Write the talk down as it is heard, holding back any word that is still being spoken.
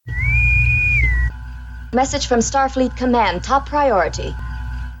Message from Starfleet Command, top priority.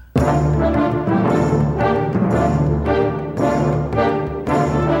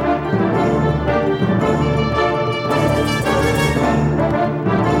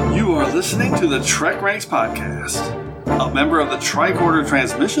 You are listening to the TrekRanks podcast, a member of the Tricorder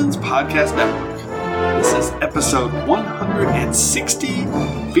Transmissions Podcast Network. This is episode 160,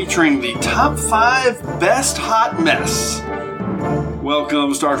 featuring the top 5 best hot mess.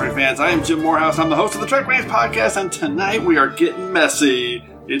 Welcome, Star Trek fans. I am Jim Moorhouse. I'm the host of the TrekRanks podcast, and tonight we are getting messy.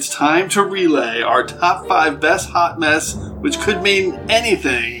 It's time to relay our top 5 best hot mess, which could mean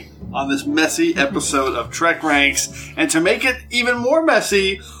anything on this messy episode of TrekRanks. And to make it even more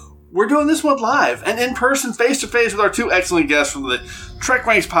messy, we're doing this one live and in person, face-to-face with our two excellent guests from the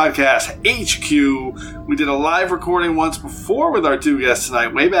TrekRanks podcast, HQ. We did a live recording once before with our two guests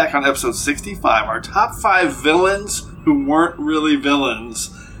tonight, way back on episode 65, our top 5 villains who weren't really villains.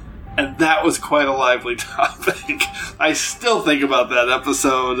 And that was quite a lively topic. I still think about that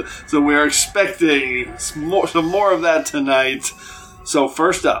episode, so we're expecting some more of that tonight. So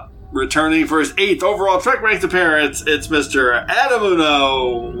first up, returning for his 8th overall TrekRanks appearance, it's Mr. Adam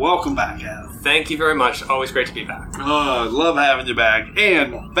Hunault. Welcome back, Adam. Thank you very much. Always great to be back. Oh, love having you back.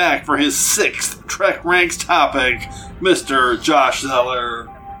 And back for his 6th TrekRanks topic, Mr. Josh Zeller.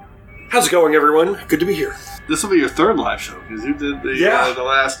 How's it going, everyone? Good to be here. This will be your 3rd live show, because you did the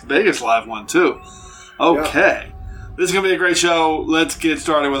last Vegas live one, too. Okay. Yeah. This is going to be a great show. Let's get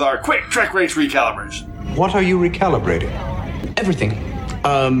started with our quick TrekRanks recalibration. What are you recalibrating? Everything.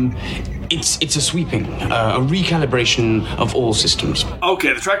 It's a sweeping, a recalibration of all systems.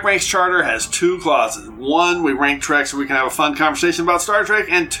 Okay, the TrekRanks Charter has 2 clauses. 1, we rank Trek so we can have a fun conversation about Star Trek.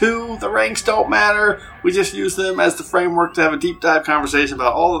 And 2, the ranks don't matter. We just use them as the framework to have a deep dive conversation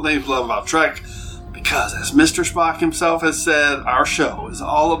about all the things we love about Trek. Because, as Mr. Spock himself has said, our show is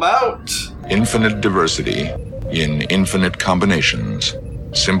all about infinite diversity in infinite combinations,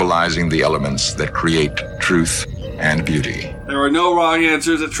 symbolizing the elements that create truth and beauty. There are no wrong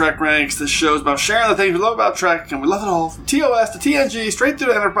answers at TrekRanks. This show is about sharing the things we love about Trek, and we love it all, from TOS to TNG, straight through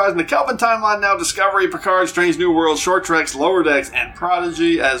to Enterprise, and the Kelvin timeline, now Discovery, Picard, Strange New Worlds, Short Treks, Lower Decks, and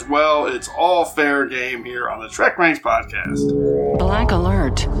Prodigy as well. It's all fair game here on the TrekRanks podcast. Black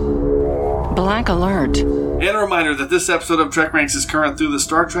alert. Black alert. And a reminder that this episode of TrekRanks is current through the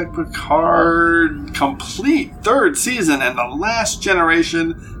Star Trek Picard complete 3rd season and the last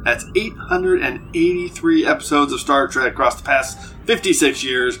generation. That's 883 episodes of Star Trek across the past 56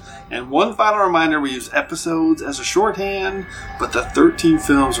 years. And one final reminder, we use episodes as a shorthand, but the 13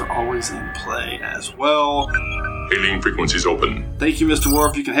 films are always in play as well. Hailing frequencies open. Thank you, Mr.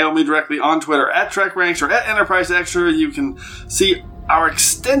 Worf. You can hail me directly on Twitter at TrekRanks or at Enterprise Extra. You can see our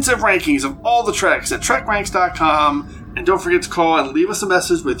extensive rankings of all the Treks at TrekRanks.com. And don't forget to call and leave us a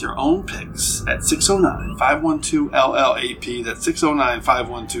message with your own picks at 609-512-LLAP. That's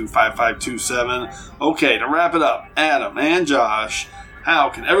 609-512-5527. Okay, to wrap it up, Adam and Josh, how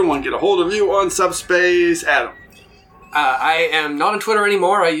can everyone get a hold of you on Subspace? Adam. I am not on Twitter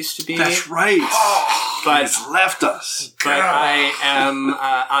anymore. I used to be. That's right. But he's left us. But I am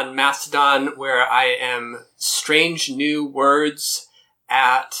on Mastodon, where I am Strange New Words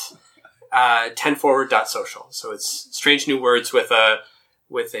at 10forward.social. So it's Strange New Words with a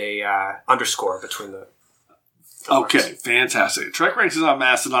underscore between the okay, words. Fantastic. TrekRanks is on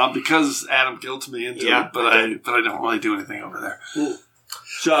Mastodon because Adam guilted me into it, but I don't really do anything over there. Ooh.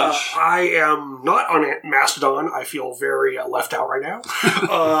 Josh. I am not on Mastodon. I feel very left out right now.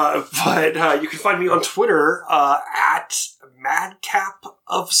 But you can find me on Twitter at Madcap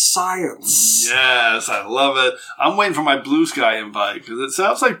of Science. Yes, I love it. I'm waiting for my Blue Sky invite because it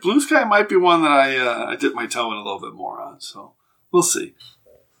sounds like Blue Sky might be one that I dip my toe in a little bit more on. So we'll see.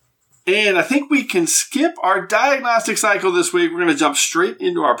 And I think we can skip our diagnostic cycle this week. We're going to jump straight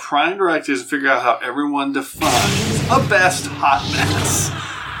into our prime directives and figure out how everyone defines a best hot mess.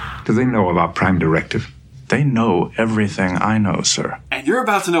 Do they know about Prime Directive? They know everything I know, sir. And you're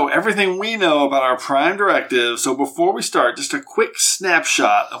about to know everything we know about our Prime Directive. So before we start, just a quick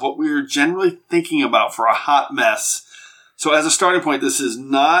snapshot of what we are generally thinking about for a hot mess. So as a starting point, this is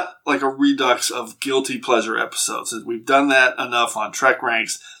not like a redux of guilty pleasure episodes. We've done that enough on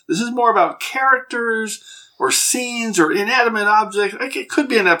TrekRanks. This is more about characters or scenes or inanimate objects. Like, it could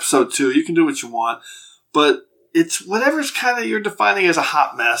be an episode too. You can do what you want. But it's whatever's kind of you're defining as a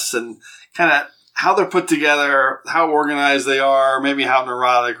hot mess and kind of how they're put together, how organized they are, maybe how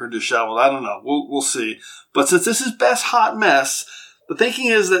neurotic or disheveled. I don't know. We'll see. But since this is best hot mess, the thinking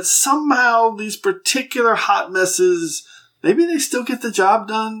is that somehow these particular hot messes, maybe they still get the job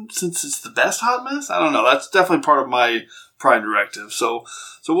done since it's the best hot mess. I don't know. That's definitely part of my Prime Directive. So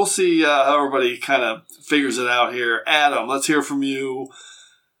we'll see how everybody kind of figures it out here. Adam, let's hear from you.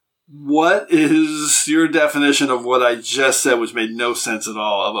 What is your definition of what I just said, which made no sense at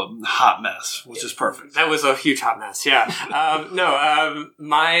all, of a hot mess, which is perfect? That was a huge hot mess, yeah.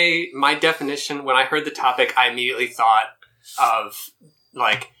 My definition, when I heard the topic, I immediately thought of,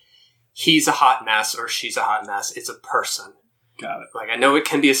 like, he's a hot mess or she's a hot mess. It's a person. Got it. Like, I know it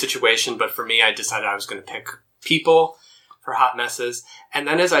can be a situation, but for me, I decided I was going to pick people for hot messes. And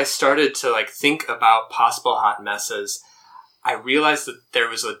then as I started to, like, think about possible hot messes, I realized that there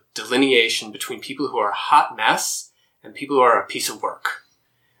was a delineation between people who are a hot mess and people who are a piece of work.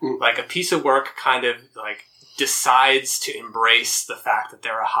 Like, a piece of work kind of, like, decides to embrace the fact that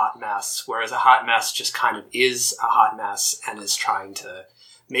they're a hot mess, whereas a hot mess just kind of is a hot mess and is trying to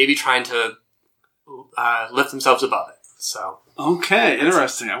lift themselves above it. So okay,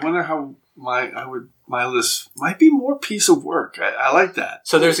 interesting. I wonder how my list might be more piece of work. I like that.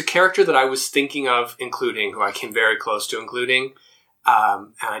 So there's a character that I was thinking of including, who I came very close to including,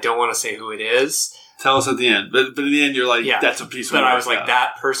 and I don't want to say who it is. Tell us at the end. But in the end, you're like, that's a piece of work. But I was like,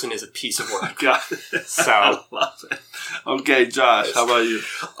 that person is a piece of work. Got it. So I love it. Okay, Josh, how about you?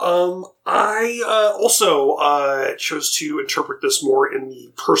 I also chose to interpret this more in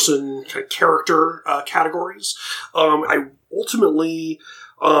the person kind of character categories. I ultimately,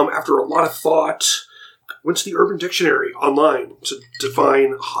 after a lot of thought, went to the Urban Dictionary online to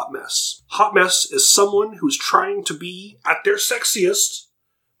define hot mess. Hot mess is someone who's trying to be at their sexiest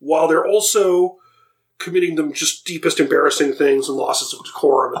while they're also committing the just deepest embarrassing things and losses of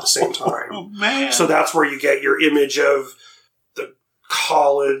decorum at the same time. Oh, man. So that's where you get your image of the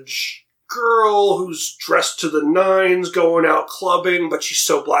college girl who's dressed to the nines going out clubbing, but she's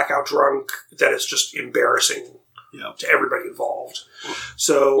so blackout drunk that it's just embarrassing to everybody involved.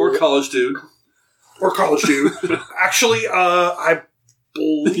 Or college dude. Actually, I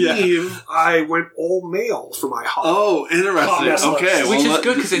believe I went all male for my hot. Oh, interesting. Okay, which is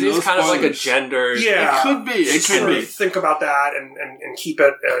good because it is kind of like a gender. Yeah, it could be. It could be. Think about that and keep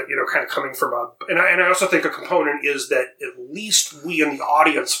it, kind of coming from a. And I also think a component is that at least we in the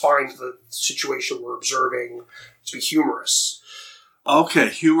audience find the situation we're observing to be humorous. Okay,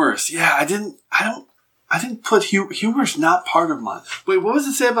 humorous. Yeah, I didn't put humor's not part of mine. Wait, what was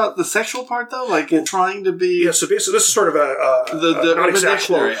it say about the sexual part though? Like trying to be. Yeah, so basically, this is sort of the not exact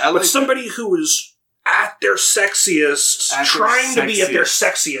quote, but like somebody who is at their sexiest, trying to be at their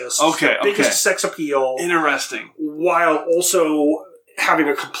sexiest, biggest sex appeal. Interesting. While also having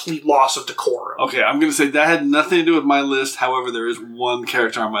a complete loss of decorum. Okay, I'm going to say that had nothing to do with my list. However, there is one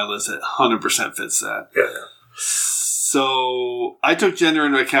character on my list that 100% fits that. Yeah. So I took gender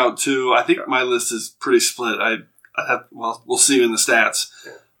into account too. I think my list is pretty split. We'll see in the stats.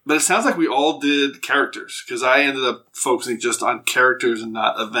 But it sounds like we all did characters because I ended up focusing just on characters and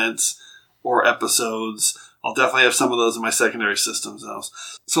not events or episodes. I'll definitely have some of those in my secondary systems though.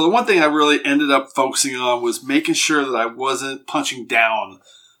 So the one thing I really ended up focusing on was making sure that I wasn't punching down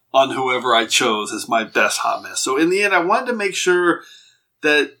on whoever I chose as my best hot mess. So in the end, I wanted to make sure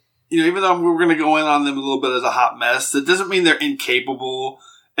that, even though we're going to go in on them a little bit as a hot mess, that doesn't mean they're incapable.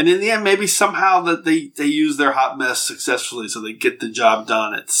 And in the end, maybe somehow that they use their hot mess successfully so they get the job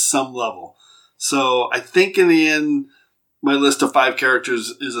done at some level. So I think in the end, my list of 5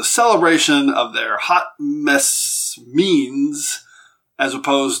 characters is a celebration of their hot mess means as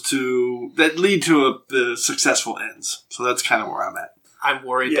opposed to that lead to the successful ends. So that's kind of where I'm at. I'm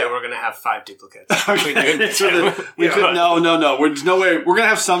worried that we're going to have 5 duplicates. Okay. No. There's no way. We're going to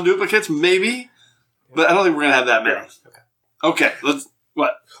have some duplicates, maybe, but I don't think we're going to have that many. Okay.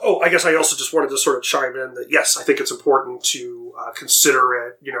 What? Oh, I guess I also just wanted to sort of chime in that, yes, I think it's important to consider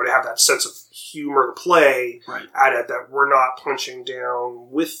it, to have that sense of humor, the play at it, that we're not punching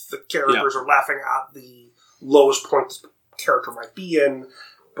down with the characters or laughing at the lowest point the character might be in,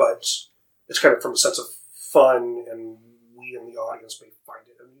 but it's kind of from a sense of fun, and we in the audience may find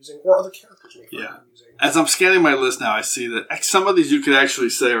it amusing, or other characters may find it amusing. As I'm scanning my list now, I see that some of these you could actually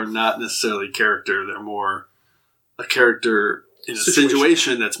say are not necessarily character. They're more a character in a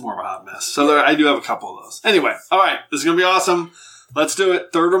situation that's more of a hot mess. So I do have a couple of those. Anyway, all right. This is going to be awesome. Let's do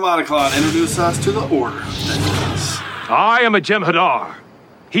it. Third Romaniclon, introduce us to the Order of Things. I am a Jem'Hadar.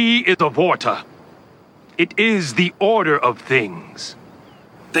 He is a Vorta. It is the Order of Things.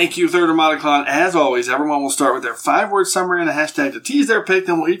 Thank you, Third Romaniclon. As always, everyone will start with their 5-word summary and a hashtag to tease their pick.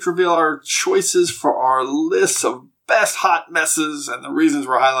 Then we'll each reveal our choices for our lists of best hot messes and the reasons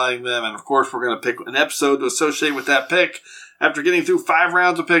we're highlighting them. And of course, we're going to pick an episode to associate with that pick. After getting through 5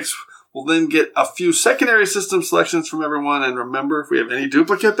 rounds of picks, we'll then get a few secondary system selections from everyone. And remember, if we have any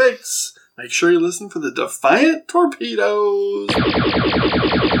duplicate picks, Make sure you listen for the Defiant Torpedoes.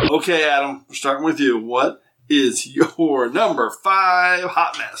 Okay, Adam, we're starting with you. What is your number 5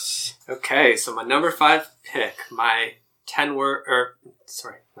 hot mess? Okay, so my number 5 pick, my 10 word,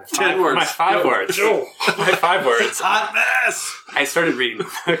 my 10 words. My 5 words. My 5 words. Hot mess! I started reading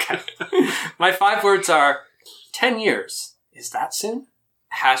them. Okay. My 5 words are 10 years. Is that soon?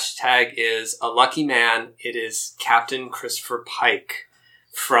 Hashtag is a lucky man. It is Captain Christopher Pike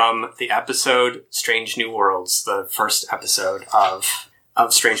from the episode Strange New Worlds, the first episode of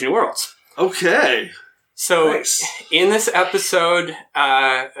Strange New Worlds. Okay. So nice. In this episode,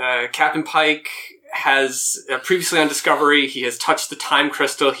 Captain Pike has previously on Discovery, he has touched the time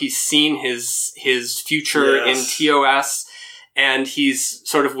crystal. He's seen his future in TOS, and he's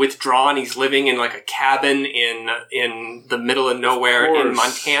sort of withdrawn. He's living in like a cabin in the middle of nowhere in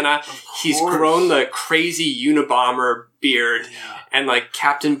Montana. He's grown the crazy Unabomber beard, and like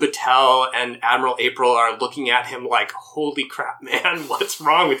Captain Battelle and Admiral April are looking at him like, "Holy crap, man, what's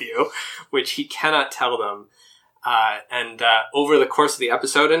wrong with you?" Which he cannot tell them. And over the course of the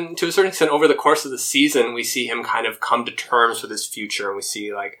episode, and to a certain extent over the course of the season, we see him kind of come to terms with his future. And we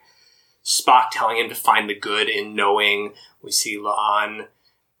see like Spock telling him to find the good in knowing. We see La'an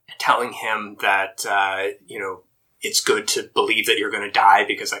telling him that, it's good to believe that you're going to die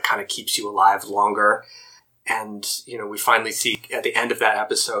because that kind of keeps you alive longer. And, we finally see at the end of that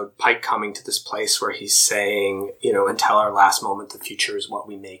episode, Pike coming to this place where he's saying, until our last moment, the future is what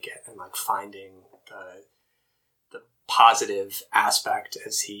we make it. And like finding the positive aspect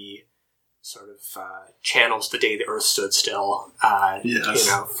as he sort of channels the day the Earth stood still,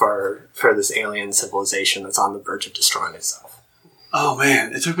 for this alien civilization that's on the verge of destroying itself. Oh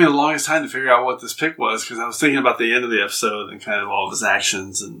man, it took me the longest time to figure out what this pick was because I was thinking about the end of the episode and kind of all of his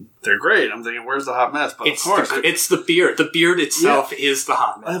actions, and they're great. I'm thinking, where's the hot mess? But of course, it's the beard. The beard itself is the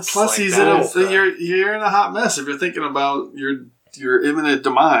hot mess. And plus, you're in a hot mess if you're thinking about your imminent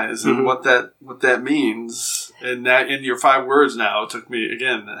demise and what that means. And that in your 5 words now, it took me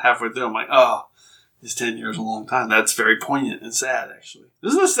again halfway through. I'm like, oh, is 10 years a long time? That's very poignant and sad, actually.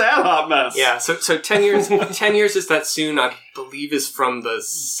 This is a sad hot mess. Yeah. So 10 years. 10 years is that soon? I believe is from the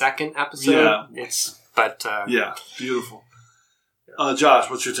second episode. Yeah. Yeah. Beautiful. Josh,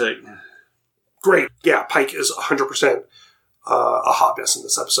 what's your take? Great. Yeah, Pike is 100% a hot mess in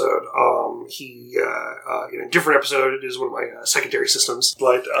this episode. He in a different episode, it is one of my secondary systems.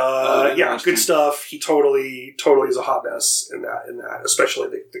 But good stuff. He totally is a hot mess in that, especially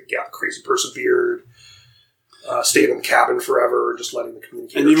the crazy person beard, staying in the cabin forever, just letting the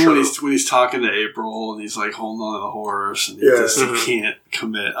communicator. And even when he's talking to April and he's like holding on to the horse and he can't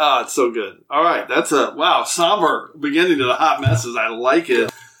commit. Oh, it's so good. All right, that's a somber beginning to the hot messes. I like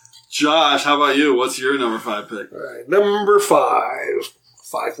it. Josh, how about you? What's your number 5 pick? All right, number 5.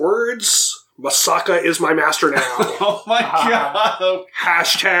 5 words. Masaka is my master now. Oh my god.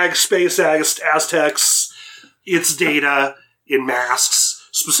 Hashtag Space Aztecs. It's Data in masks.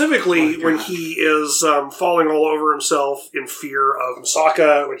 Specifically when he is falling all over himself in fear of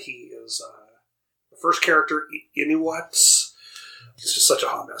Masaka, when he is the first character, Inuits. He's just such a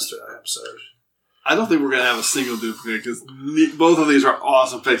hot mess through that episode. I don't think we're going to have a single duplicate because both of these are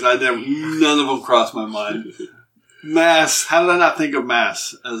awesome picks. None of them crossed my mind. Mass. How did I not think of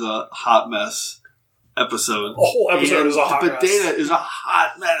Mass as a hot mess episode? The whole episode is a hot mess. But Data is a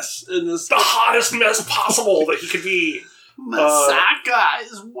hot mess in this. The hottest mess possible that he could be. Masaka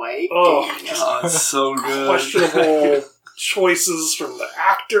is waking. Oh, it's so good. Questionable choices from the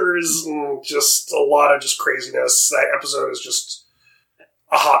actors and just a lot of just craziness. That episode is just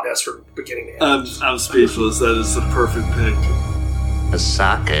a hot mess from beginning to end. I'm speechless. That is the perfect pick.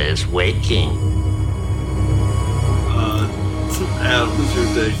 Masaka is waking. Adam, what's your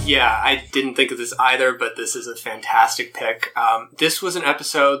take? Yeah, I didn't think of this either, but this is a fantastic pick. This was an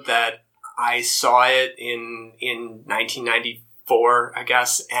episode that I saw it in 1994, I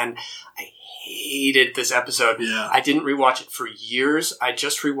guess, and I hated this episode. Yeah. I didn't rewatch it for years. I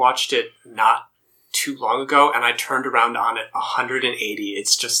just rewatched it not too long ago, and I turned around on it 180.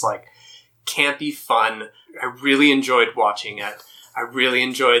 It's just like campy fun. I really enjoyed watching it. I really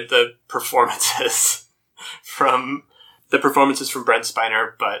enjoyed the performances from Brent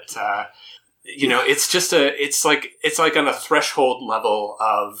Spiner, but it's like on a threshold level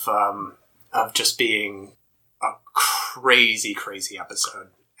of just being a crazy episode.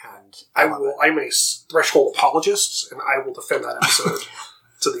 And I'm a threshold apologist, and I will defend that episode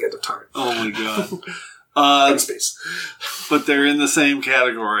to the end of time. Oh my god. In space. But they're in the same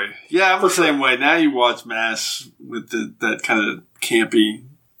category. Yeah, I'm the same way. Now you watch Mass with that kind of campy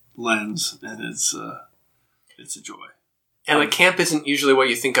lens, and it's a joy. And the camp isn't usually what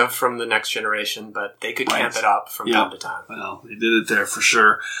you think of from the Next Generation, but they could camp it up from time to time. Well, they did it there for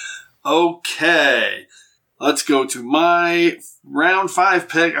sure. Okay. Let's go to my round 5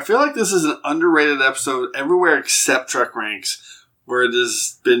 pick. I feel like this is an underrated episode everywhere except Trek Ranks, where it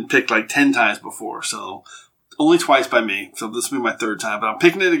has been picked like 10 times before. So only twice by me. So this will be my 3rd time. But I'm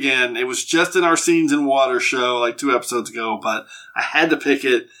picking it again. It was just in our Scenes in Water show like 2 episodes ago, but I had to pick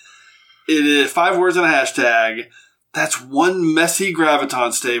it. It is 5 words and a hashtag. That's one messy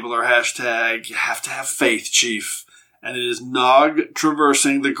graviton stabler hashtag. You have to have faith, Chief. And it is Nog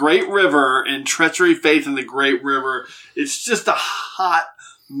traversing the Great River in Treachery, Faith in the Great River. It's just a hot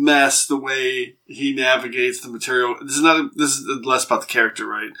mess the way he navigates the material. This is less about the character,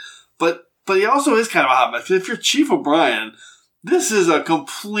 right? But he also is kind of a hot mess. If you're Chief O'Brien, this is a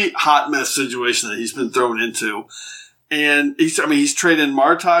complete hot mess situation that he's been thrown into. And he's trading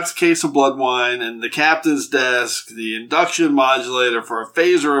Martok's case of blood wine and the captain's desk, the induction modulator for a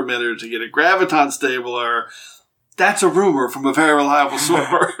phaser emitter to get a graviton stabler. That's a rumor from a very reliable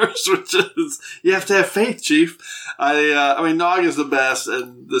source, which is, you have to have faith, Chief. Nog is the best,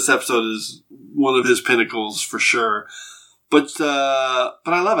 and this episode is one of his pinnacles for sure. But I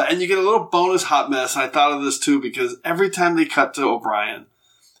love it. And you get a little bonus hot mess. I thought of this too, because every time they cut to O'Brien,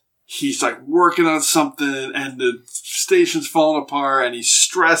 he's like working on something and the station's falling apart and he's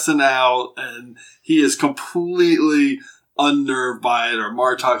stressing out and he is completely unnerved by it, or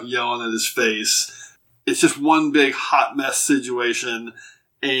Martok yelling at his face. It's just one big hot mess situation.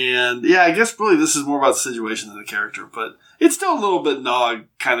 And yeah, I guess really this is more about the situation than the character, but it's still a little bit Nog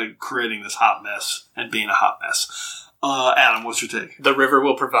kind of creating this hot mess and being a hot mess. Adam, what's your take? The river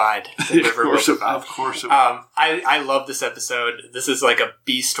will provide. The river will provide. Of course it will. I love this episode. This is like a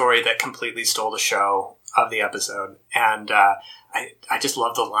B story that completely stole the show of the episode. And I just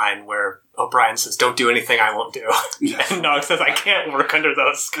love the line where O'Brien says, "Don't do anything I won't do." Yeah. And Nog says, "I can't work under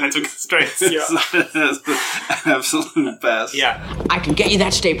those kinds of constraints." Yeah. That's the absolute best. Yeah. I can get you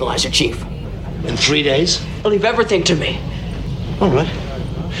that stabilizer, Chief. In 3 days? Leave everything to me. All right.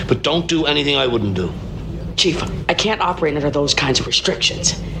 But don't do anything I wouldn't do. Chief, I can't operate under those kinds of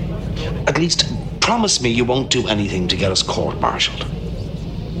restrictions. At least promise me you won't do anything to get us court-martialed.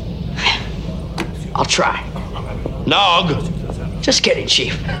 I'll try. Nog! Just kidding,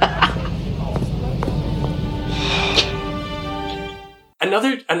 Chief.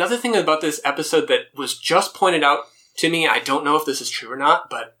 Another thing about this episode that was just pointed out to me, I don't know if this is true or not,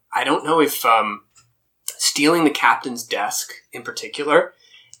 but I don't know if stealing the captain's desk in particular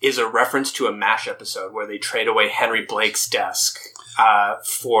is a reference to a MASH episode where they trade away Henry Blake's desk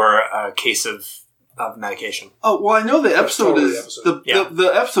for a case of medication. Oh, well, I know the episode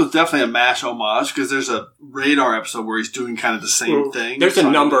the episode's definitely a MASH homage, because there's a Radar episode where he's doing kind of the same thing. There's a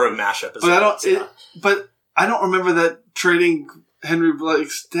number of MASH episodes. But I don't remember that trading Henry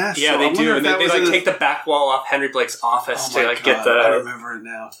Blake's desk. Yeah, so they do. And they take the back wall off Henry Blake's office to get the... I remember it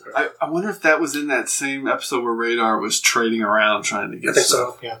now. I wonder if that was in that same episode where Radar was trading around trying to get stuff.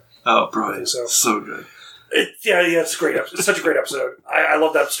 So. Yeah. Oh, brilliant. So good. It's a great episode. It's such a great episode. I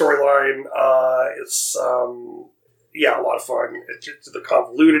love that storyline. It's a lot of fun. It's the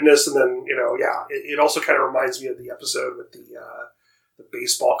convolutedness, and then it also kind of reminds me of the episode with the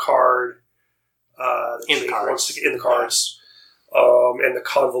baseball card in the cards, and the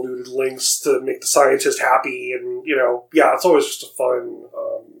convoluted links to make the scientist happy, and it's always just a fun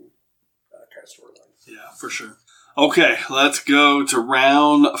kind of storyline. Yeah, for sure. Okay, let's go to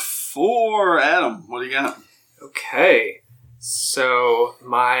round 4. Adam, what do you got? Okay, so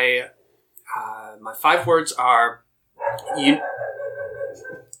my 5 words are...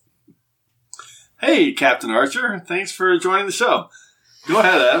 Hey, Captain Archer. Thanks for joining the show. Go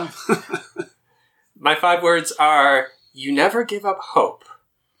ahead, Adam. My 5 words are, you never give up hope.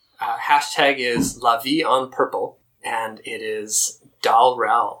 Hashtag is La Vie en Purple, and it is Dal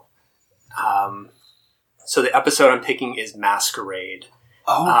Rel. So the episode I'm picking is Masquerade.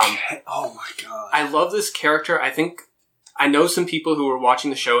 Okay. Oh my god. I love this character. I know some people who were watching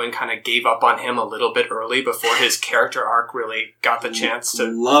the show and kind of gave up on him a little bit early before his character arc really got the chance to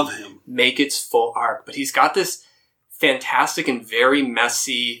love him, make its full arc. But he's got this fantastic and very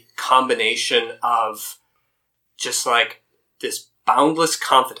messy combination of just like this boundless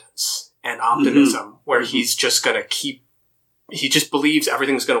confidence and optimism where he's just going to he just believes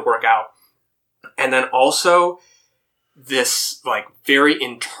everything's going to work out. And then also this like very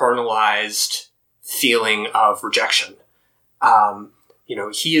internalized feeling of rejection.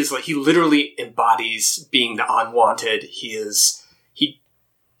 He literally embodies being the unwanted. He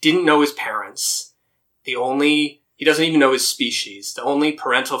didn't know his parents. The only He doesn't even know his species. The only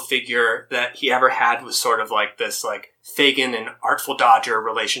parental figure that he ever had was sort of like this like Fagin and Artful Dodger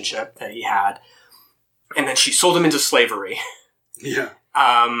relationship that he had. And then she sold him into slavery. Yeah.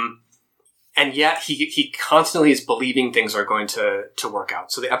 And yet he constantly is believing things are going to work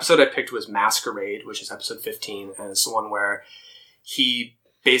out. So the episode I picked was Masquerade, which is episode 15. And it's the one where he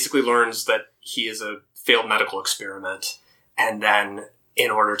basically learns that he is a failed medical experiment. And then in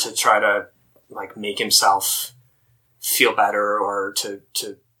order to try to like make himself feel better or to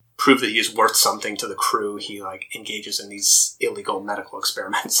prove that he is worth something to the crew, he like engages in these illegal medical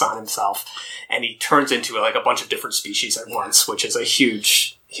experiments on himself, and he turns into like a bunch of different species at once, which is a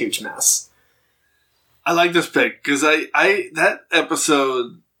huge mess. I like this pick because I that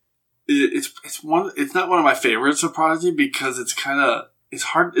episode it's not one of my favorites of Prodigy because it's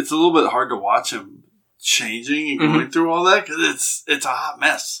hard. It's a little bit hard to watch him changing and going through all that because it's a hot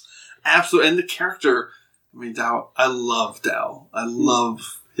mess. Absolutely, and the character. I mean, Dow. I love Dow. I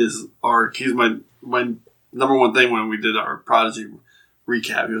love his arc. He's my number one thing when we did our Prodigy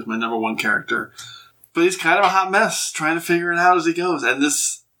recap. He was my number one character. But he's kind of a hot mess, trying to figure it out as he goes. And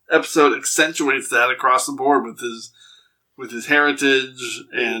this episode accentuates that across the board with his heritage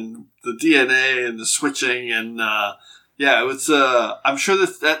and the DNA and the switching and it's I'm sure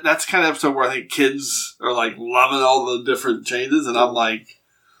that's the kind of episode where I think kids are like loving all the different changes, and I'm like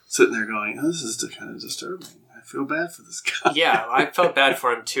sitting there going, oh, this is kind of disturbing. I feel bad for this guy. Yeah, I felt bad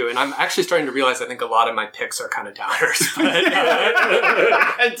for him too, and I'm actually starting to realize I think a lot of my picks are kind of downers. But,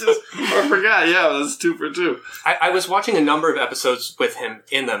 I forgot. Yeah, that's 2 for 2. I was watching a number of episodes with him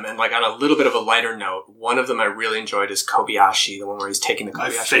in them, and like on a little bit of a lighter note, one of them I really enjoyed is Kobayashi, the one where he's taking the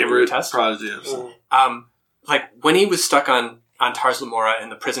Kobayashi. My favorite test. Prodigy episode. Like when he was stuck on Tars Lamora in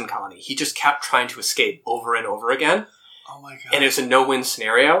the prison colony, he just kept trying to escape over and over again. Oh my god! And it's a no-win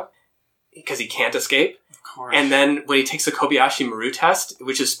scenario because he can't escape. Of course. And then when he takes the Kobayashi Maru test,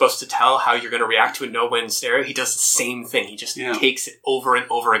 which is supposed to tell how you're going to react to a no-win scenario, he does the same thing. He just takes it over and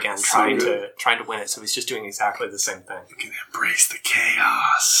over again, trying to win it. So he's just doing exactly the same thing. You can embrace the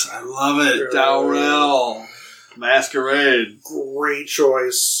chaos. I love it, Dowrell. Masquerade. Great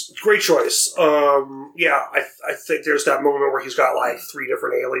choice. I think there's that moment where he's got like 3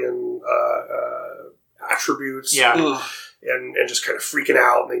 different alien attributes. Yeah. And just kind of freaking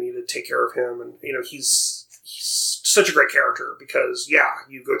out, and they need to take care of him. And, you know, he's such a great character because,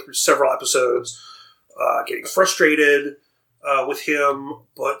 you go through several episodes getting frustrated with him,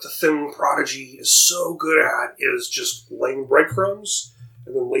 but the thing Prodigy is so good at is just laying breadcrumbs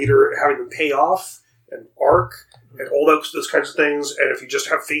and then later having them pay off and arc and all those kinds of things. And if you just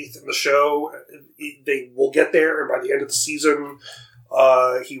have faith in the show, they will get there. And by the end of the season,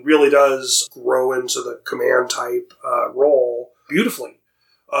 he really does grow into the command type role beautifully.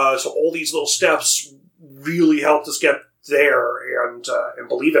 So all these little steps really helped us get there and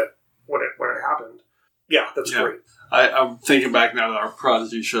believe it when it happened. Yeah, that's great. I'm thinking back now to our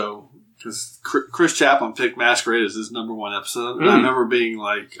Prodigy show because Chris Chaplin picked Masquerade as his number 1 episode, and I remember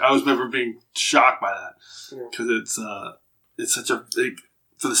being shocked by that because it's such a big.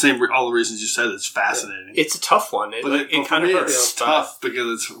 For all the reasons you said, it's fascinating. It's a tough one. It kind of hurts. It's tough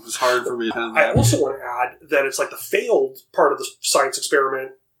because it was hard for me. I also want to add that it's like the failed part of the science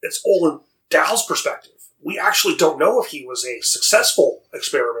experiment. It's all in Dow's perspective. We actually don't know if he was a successful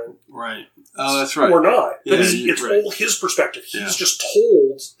experiment. Right. Oh, that's right. Or not. Yeah, it's all his perspective. He's just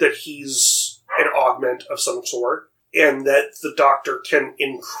told that he's an augment of some sort and that the doctor can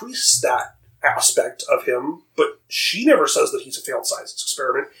increase that aspect of him, but she never says that he's a failed science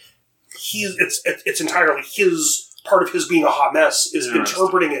experiment. It's entirely his part of his being a hot mess is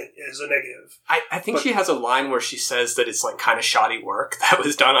interpreting it as a negative. I think she has a line where she says that it's like kind of shoddy work that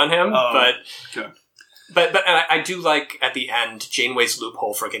was done on him, but I do like at the end Janeway's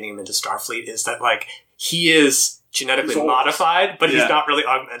loophole for getting him into Starfleet is that like he is genetically modified, but he's not really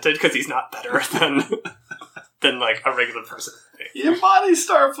augmented because he's not better than like a regular person. He embodies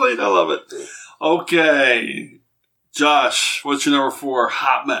Starfleet. I love it. Okay. Josh, what's your number 4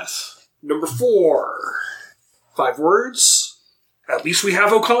 hot mess? Number 4. 5 words. At least we have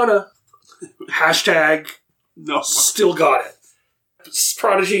Okana. Hashtag no. Still got it.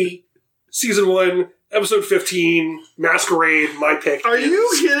 Prodigy, Season 1, Episode 15, Masquerade, my pick. Are you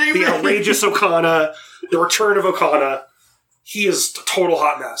kidding me? The outrageous Okana, the return of Okana. He is a total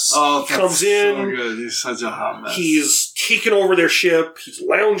hot mess. Oh, he comes in. So good. He's such a hot mess. He's taken over their ship. He's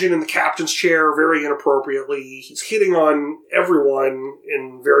lounging in the captain's chair very inappropriately. He's hitting on everyone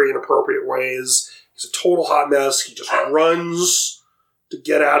in very inappropriate ways. He's a total hot mess. He just runs to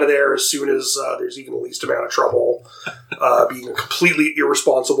get out of there as soon as there's even the least amount of trouble. Being a completely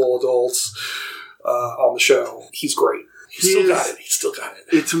irresponsible adult. on the show. He's great. He's still got it.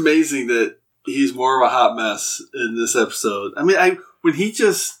 It's amazing that he's more of a hot mess in this episode. I mean, when he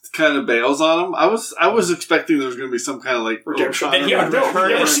just kind of bails on him, I was expecting there was going to be some kind of like redemption. That he would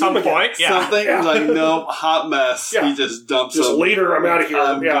return at some point. Something like, no, hot mess. Yeah. He just dumps him. Later, I'm out of here.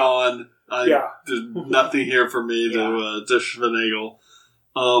 I'm gone. There's nothing here for me to finagle.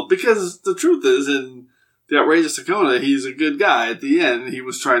 Because the truth is, in The Outrageous Tacona, he's a good guy. At the end, he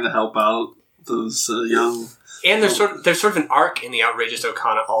was trying to help out those young... And there's sort of an arc in The Outrageous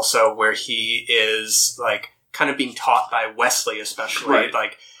Tacona also where he is like kind of being taught by Wesley, especially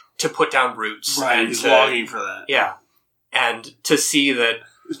like to put down roots. Right, and he's longing for that. Yeah, and to see that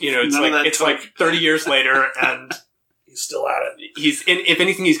it's like 30 years later and he's still at it. If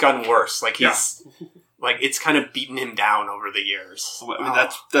anything, he's gotten worse. Like he's like it's kind of beaten him down over the years. I mean,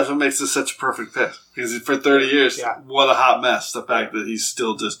 that's what makes this such a perfect pick because for 30 years, what a hot mess! The fact that he's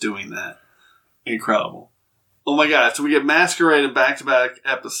still just doing that, incredible. Oh my god, so we get masqueraded back-to-back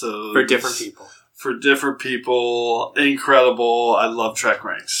episodes. For different people. Incredible. I love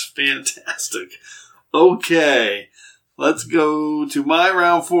TrekRanks. Fantastic. Okay, let's go to my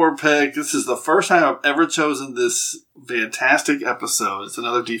round 4 pick. This is the first time I've ever chosen this fantastic episode. It's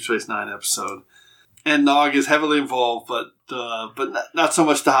another Deep Space Nine episode. And Nog is heavily involved, but not so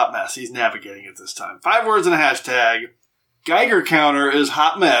much the hot mess. He's navigating it this time. 5 words and a hashtag. Geiger counter is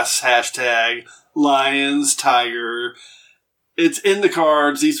hot mess. Hashtag. Lions, Tiger. It's in the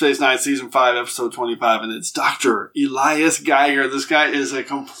cards, Deep Space Nine, Season 5, Episode 25, and it's Dr. Elias Geiger. This guy is a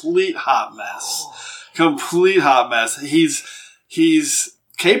complete hot mess. Complete hot mess. He's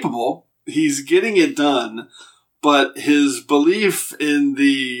capable. He's getting it done. But his belief in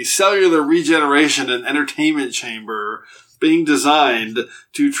the cellular regeneration and entertainment chamber being designed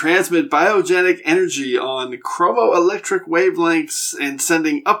to transmit biogenic energy on chromoelectric wavelengths and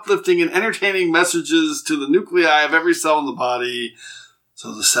sending uplifting and entertaining messages to the nuclei of every cell in the body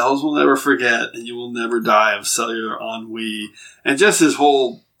so the cells will never forget and you will never die of cellular ennui. And just his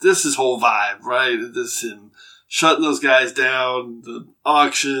whole vibe, right? This him shutting those guys down, the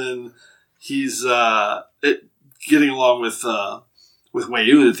auction. He's getting along with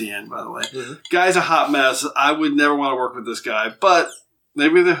Wei-Yun at the end, by the way. Mm-hmm. Guy's a hot mess. I would never want to work with this guy, but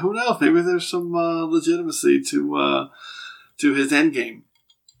maybe who knows? Maybe there's some legitimacy to his endgame.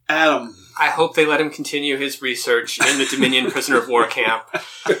 Adam. I hope they let him continue his research in the Dominion prisoner of war camp.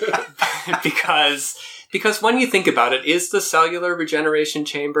 because when you think about it, is the cellular regeneration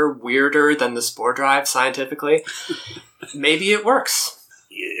chamber weirder than the spore drive scientifically? Maybe it works.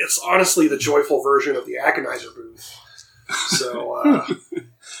 It's honestly the joyful version of the agonizer booth. So,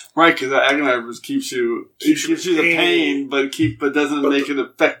 right, because the agonizer keeps you the pain, but doesn't make it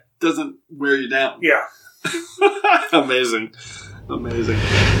affect, doesn't wear you down. Yeah. Amazing.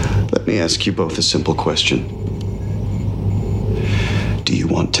 Let me ask you both a simple question. Do you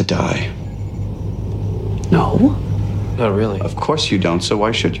want to die? No. Not really. Of course you don't, so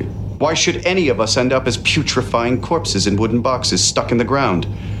why should you? Why should any of us end up as putrefying corpses in wooden boxes stuck in the ground?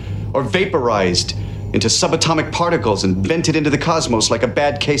 Or vaporized into subatomic particles and vented into the cosmos like a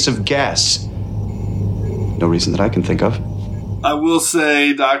bad case of gas? No reason that I can think of. I will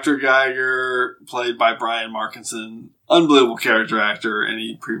say Dr. Geiger, played by Brian Markinson, unbelievable character actor, and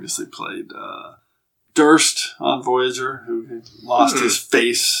he previously played Durst on Voyager, who lost his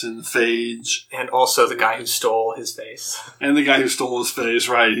face in Phage. And also the guy who stole his face.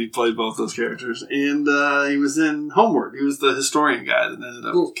 Right. He played both those characters. And he was in Homeward. He was the historian guy that ended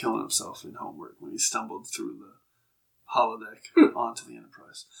up killing himself in Homeward when he stumbled through the holodeck onto the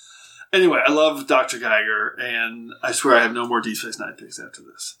Enterprise. Anyway, I love Dr. Geiger, and I swear I have no more Deep Space Nine picks after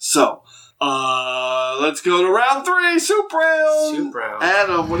this. So, let's go to round 3, Soup Round.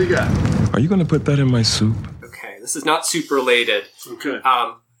 Adam, what do you got? Are you going to put that in my soup? Okay, this is not soup related. Okay.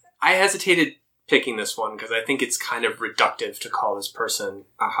 I hesitated picking this one because I think it's kind of reductive to call this person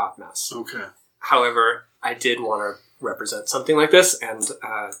a hot mess. Okay. However, I did want to represent something like this, and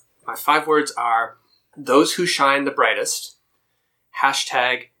my 5 words are those who shine the brightest,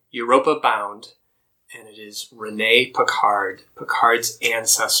 hashtag Europa Bound, and it is Rene Picard, Picard's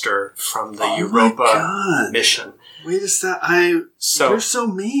ancestor from the Europa mission. Wait a second. You're so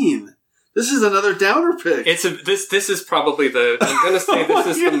mean. This is another downer pick. This is probably I'm going to say this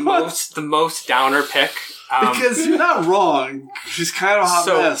is the most downer pick. Because you're not wrong. She's kind of a hot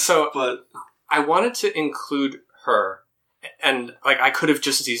mess. But I wanted to include her, and I could have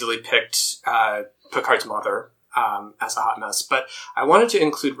just as easily picked Picard's mother as a hot mess, but I wanted to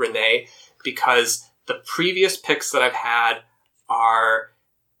include Renee because the previous picks that I've had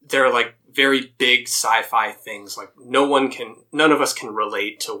they're very big sci-fi things. Like none of us can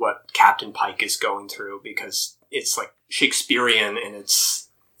relate to what Captain Pike is going through because it's like Shakespearean in its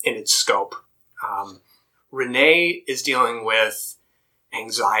scope. Renee is dealing with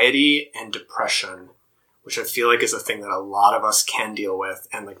anxiety and depression, which I feel like is a thing that a lot of us can deal with.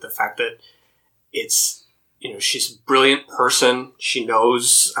 And like the fact that it's, she's a brilliant person. She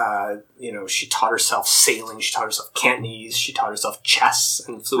knows, she taught herself sailing. She taught herself Cantonese. She taught herself chess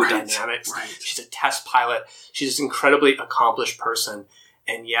and fluid dynamics. Right. She's a test pilot. She's an incredibly accomplished person.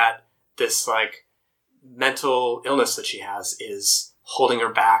 And yet this like mental illness that she has is holding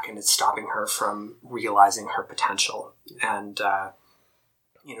her back, and it's stopping her from realizing her potential. And,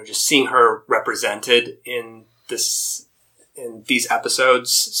 just seeing her represented in these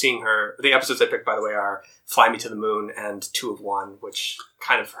episodes, seeing her, the episodes I picked, by the way, are Fly Me to the Moon and 2 of 1, which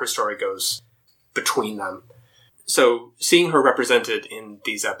kind of her story goes between them. So seeing her represented in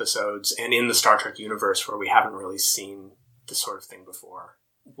these episodes and in the Star Trek universe where we haven't really seen this sort of thing before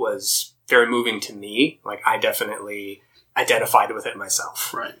was very moving to me. Like, I definitely identified with it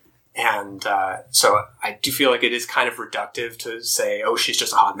myself. Right. And so I do feel like it is kind of reductive to say, oh, she's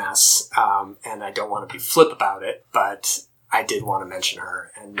just a hot mess. And I don't want to be flip about it, but I did want to mention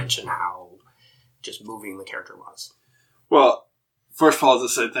her and mention how just moving the character was. Well, first of all, I'll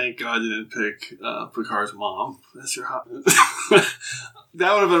just say thank God you didn't pick Picard's mom. That's your hot mess.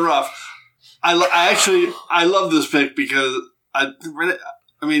 That would have been rough. I love this pick because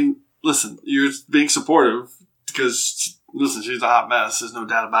listen, you're being supportive because, listen, she's a hot mess. There's no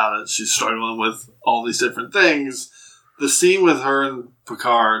doubt about it. She's struggling with all these different things. The scene with her and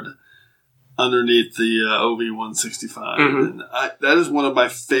Picard underneath the OV-165, and that is one of my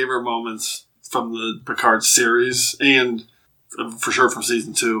favorite moments from the Picard series, and for sure from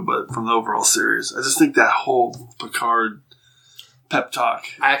season 2, but from the overall series. I just think that whole Picard pep talk.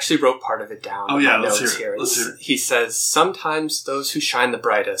 I actually wrote part of it down. Oh, yeah, let's hear it. He says, sometimes those who shine the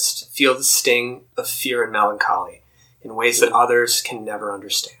brightest feel the sting of fear and melancholy in ways that others can never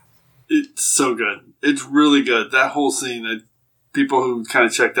understand. It's so good. It's really good. That whole scene, people who kind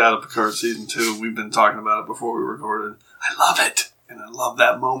of checked out of Picard season 2, we've been talking about it before we recorded. I love it. And I love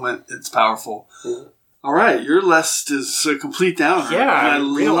that moment. It's powerful. Mm-hmm. All right, your list is a complete downer. Yeah, I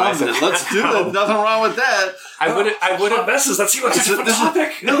love it. Let's do it. Nothing wrong with that. I would have messes. That seems like a different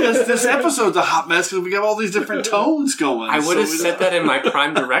topic. This episode's a hot mess because we have all these different tones going. I would have said that in my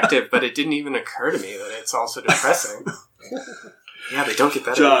prime directive, but it didn't even occur to me that it's also depressing. Yeah, they don't get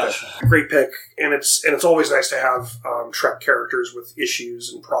better. Josh, great pick, and it's always nice to have Trek characters with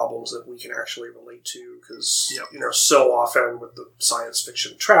issues and problems that we can actually relate to, because so often with the science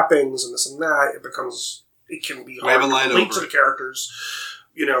fiction trappings and this and that, it can be hard to relate to the characters.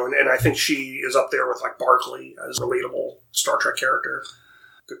 And I think she is up there with like Barclay as a relatable Star Trek character.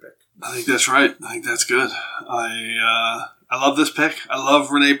 Good pick. I think that's right. I think that's good. I love this pick. I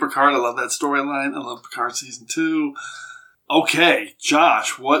love Renee Picard. I love that storyline. I love Picard season 2. Okay,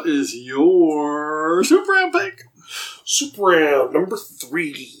 Josh, what is your Super Round pick? Super Round number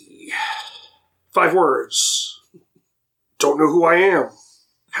 3. 5 words. Don't know who I am.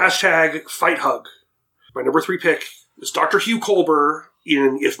 Hashtag fight hug. My number 3 pick is Dr. Hugh Culber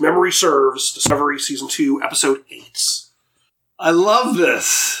in If Memory Serves, Discovery Season 2, Episode 8. I love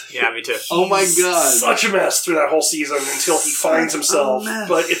this. Yeah, me too. Oh my God. Such a mess through that whole season until he finds himself.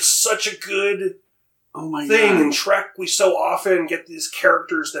 But it's such a good thing. In Trek, we so often get these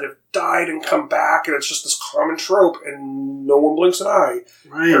characters that have died and come back, and it's just this common trope, and no one blinks an eye.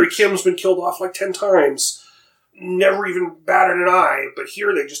 Right. Harry Kim's been killed off like 10 times. Never even batted an eye, but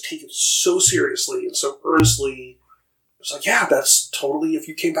here they just take it so seriously and so earnestly. It's like, yeah, that's totally, if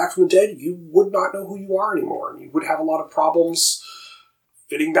you came back from the dead, you would not know who you are anymore, and you would have a lot of problems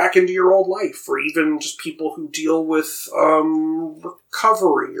fitting back into your old life, or even just people who deal with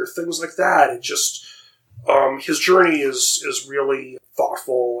recovery or things like that. It just, his journey is really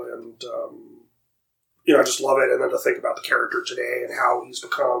thoughtful, and I just love it. And then to think about the character today and how he's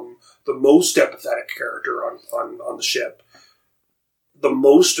become the most empathetic character on the ship, the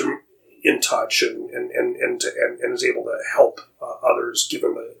most in touch, and is able to help others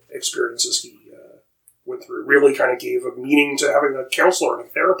given the experiences he went through. Really kind of gave a meaning to having a counselor and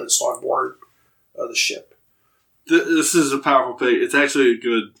a therapist on board the ship. This is a powerful pick. It's actually a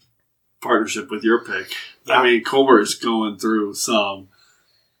good partnership with your pick. Yeah. I mean, Culber is going through some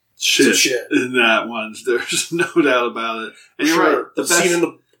shit in that one. There's no doubt about it. And you're right. The scene in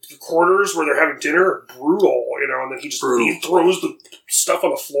the quarters where they're having dinner are brutal, and then he throws the stuff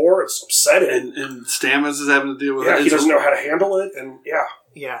on the floor. It's upsetting. And Stamets is having to deal with it. Yeah, he doesn't know how to handle it, and yeah.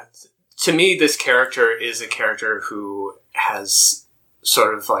 Yeah. To me, this character is a character who has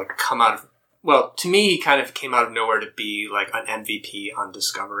sort of like come out of well, to me, he kind of came out of nowhere to be like an MVP on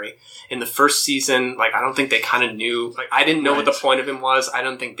Discovery. In the first season, like, I don't think they kind of knew, like, I didn't know what the point of him was. I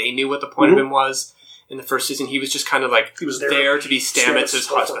don't think they knew what the point of him was. In the first season, he was just kind of like he was there to be Stamets'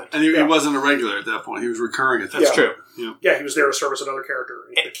 husband. And he wasn't a regular at that point. He was recurring at that That's point. true. Yeah, he was there to service another character.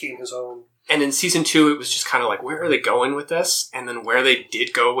 He became his own. And in season 2, it was just kind of like, where are they going with this? And then where they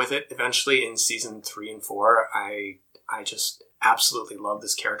did go with it eventually in season 3 and 4, I just absolutely love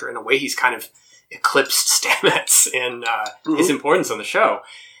this character. In a way, he's kind of eclipsed Stamets in his importance on the show.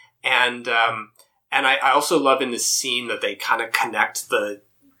 And I also love in this scene that they kind of connect the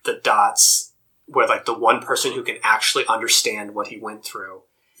dots where, like, the one person who can actually understand what he went through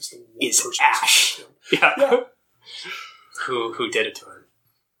is Ash. Yeah. Who did it to him.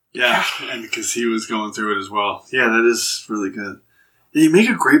 Yeah, and because he was going through it as well. Yeah, that is really good. And you make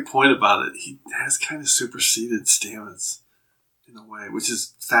a great point about it. He has kind of superseded Stamets in a way, which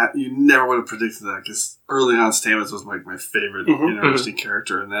is fat. You never would have predicted that, because early on Stamets was like my favorite interesting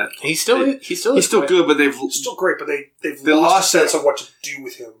character in that. He's still good, but they've still great, but they've lost a sense of what to do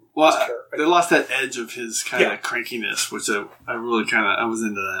with him. Well, they lost that edge of his kind of crankiness, which I really I was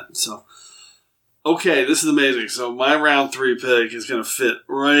into that. So, okay, this is amazing. So my round 3 pick is going to fit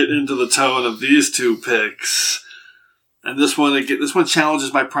right into the tone of these 2 picks. And this one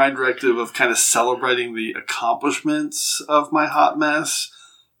challenges my prime directive of kind of celebrating the accomplishments of my hot mess.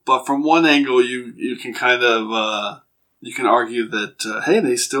 But from one angle, you can kind of you can argue that hey,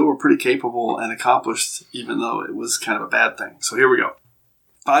 they still were pretty capable and accomplished, even though it was kind of a bad thing. So here we go.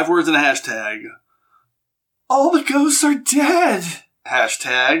 5 words and a hashtag. All the ghosts are dead.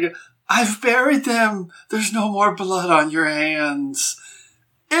 Hashtag. I've buried them. There's no more blood on your hands.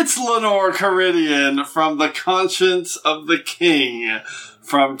 It's Lenore Caridian from The Conscience of the King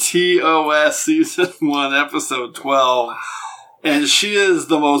from TOS Season 1, Episode 12. And she is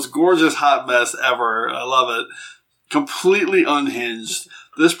the most gorgeous hot mess ever. I love it. Completely unhinged.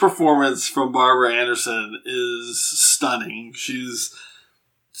 This performance from Barbara Anderson is stunning. She's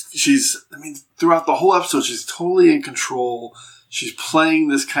throughout the whole episode, she's totally in control. She's playing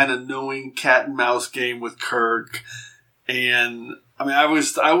this kind of knowing cat and mouse game with Kirk. And, I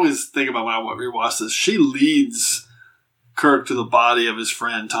always think about when I rewatch this, she leads Kirk to the body of his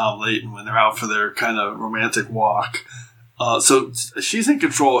friend Tom Layton when they're out for their kind of romantic walk. So she's in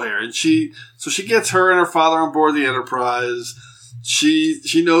control here. And she gets her and her father on board the Enterprise.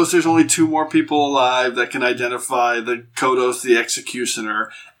 She knows there's only 2 more people alive that can identify the Kodos, the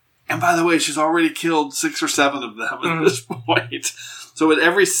Executioner. And by the way, she's already killed 6 or 7 of them at this point. So at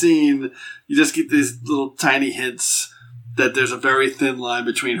every scene, you just get these little tiny hints that there's a very thin line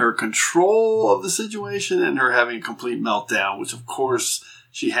between her control of the situation and her having a complete meltdown, which of course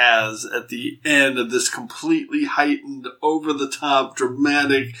she has at the end of this completely heightened, over-the-top,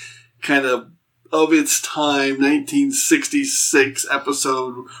 dramatic, kind of its time 1966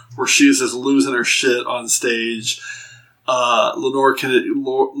 episode where she's just losing her shit on stage. Lenore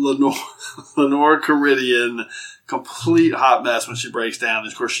Caridian, complete hot mess when she breaks down.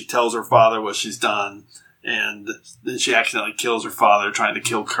 And of course, she tells her father what she's done, and then she accidentally kills her father trying to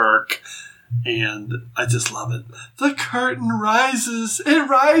kill Kirk. And I just love it. The curtain rises. It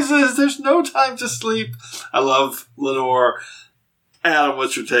rises. There's no time to sleep. I love Lenore. Adam,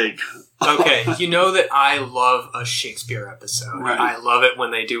 what's your take? Okay, you know that I love a Shakespeare episode. Right. I love it when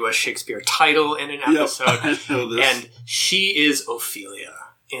they do a Shakespeare title in an episode. Yep, I know this. And she is Ophelia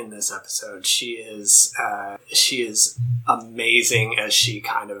in this episode. She is amazing as she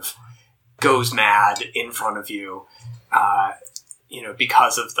kind of goes mad in front of you,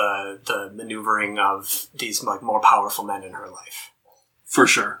 because of the maneuvering of these like more powerful men in her life. For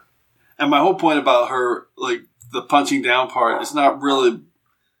sure. And my whole point about her, like the punching down part, it's not really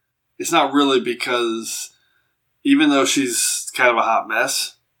because even though she's kind of a hot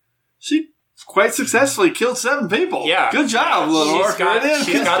mess, she quite successfully killed 7 people. Yeah. Good job, Lenore. She's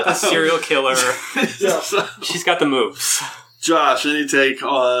got the serial killer. She's got the moves. Josh, any take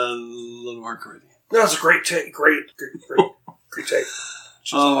on Lenore Caridian? That was a great take. Great take.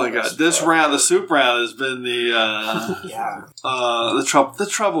 Oh my god! This round, the soup round, has been the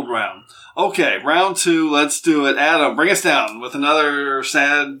troubled round. Okay, round 2. Let's do it. Adam, bring us down with another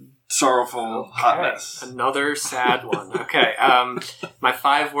sad, sorrowful hot mess. Another sad one. Okay. My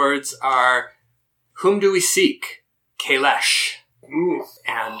 5 words are: whom do we seek? Kailesh.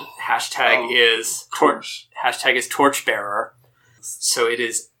 And hashtag is torchbearer. So it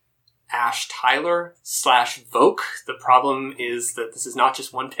is Ash Tyler /Voke. The problem is that this is not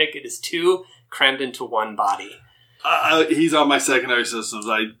just one pick, it is 2 crammed into one body. He's on my secondary systems.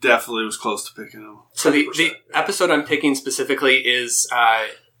 I definitely was close to picking him. So the episode I'm picking specifically is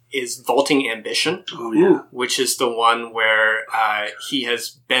is Vaulting Ambition. Oh, yeah. Which is the one where he has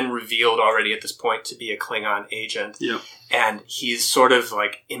been revealed already at this point to be a Klingon agent. Yep. And he's sort of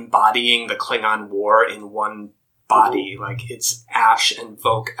like embodying the Klingon war in one body. Like it's Ash and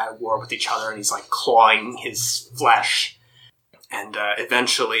Voq at war with each other, and he's like clawing his flesh. And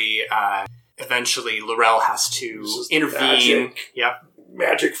eventually L'Rell has to intervene.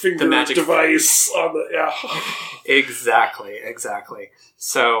 Magic finger device on the Exactly.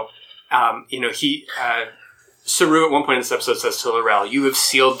 So, Saru at one point in this episode says to L'Rell, "You have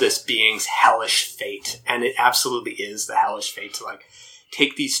sealed this being's hellish fate," and it absolutely is the hellish fate to like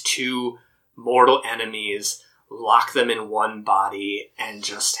take these two mortal enemies, lock them in one body, and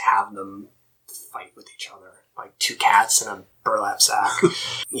just have them fight with each other like two cats in a burlap sack.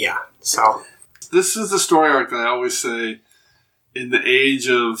 Yeah. So this is the story arc that I always say. In the age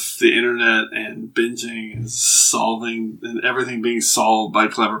of the internet and binging and solving and everything being solved by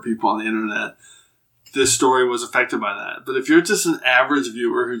clever people on the internet, this story was affected by that. But if you're just an average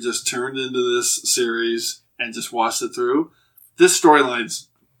viewer who just turned into this series and just watched it through, this storyline's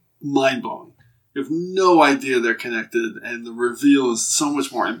mind-blowing. You have no idea they're connected, and the reveal is so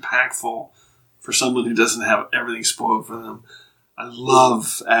much more impactful for someone who doesn't have everything spoiled for them. I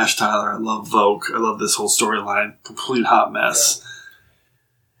love Ash Tyler. I love Voq. I love this whole storyline. Complete hot mess.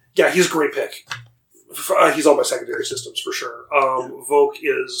 Yeah, he's a great pick. He's on my secondary systems for sure. Voq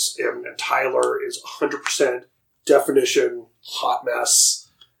is, and Tyler is 100% definition hot mess.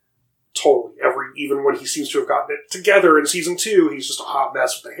 Totally. Even when he seems to have gotten it together in season 2, he's just a hot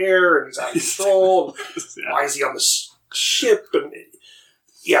mess with the hair, and he's out of control. Why is he on this ship? And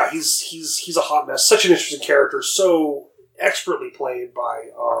yeah, he's a hot mess. Such an interesting character. So expertly played by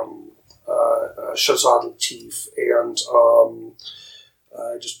Shazad Latif, and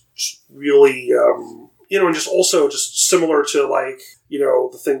just really, and just also just similar to like,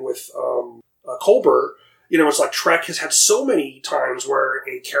 the thing with Colbert, it's like Trek has had so many times where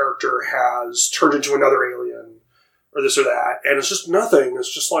a character has turned into another alien or this or that, and it's just nothing.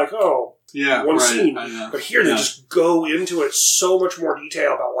 It's just like, one scene. But here they just go into it so much more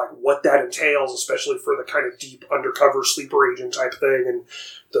detail about like what that entails, especially for the kind of deep undercover sleeper agent type thing, and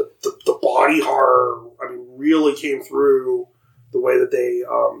the body horror. I mean, really came through the way that they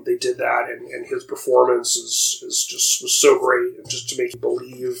did that, and his performance was so great, and just to make you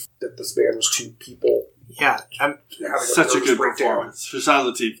believe that this man was two people. Yeah, such a good performance. Shazad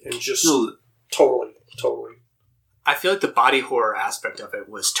Latif, and just totally. I feel like the body horror aspect of it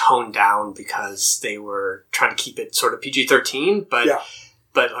was toned down because they were trying to keep it sort of PG-13, but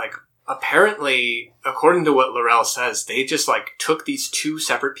like apparently, according to what L'Rell says, they just like took these two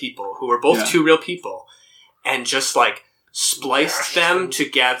separate people who were both two real people and just like spliced them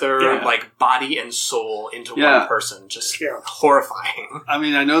together like body and soul into one person. Just horrifying. I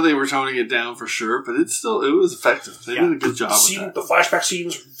mean, I know they were toning it down for sure, but it was effective. They did a good job with that. The flashback scene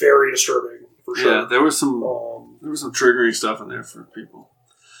was very disturbing, for sure. Yeah, there was some triggering stuff in there for people.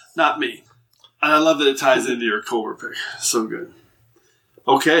 Not me. And I love that it ties into your Colbert pick. So good.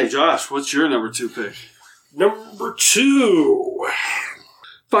 Okay, Josh, what's your number 2 pick? Number 2.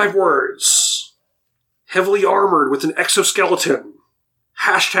 5 words. Heavily armored with an exoskeleton.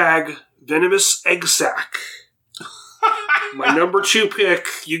 # venomous egg sac. My number 2 pick,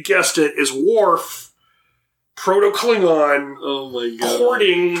 you guessed it, is Worf, Proto-Klingon, oh my god,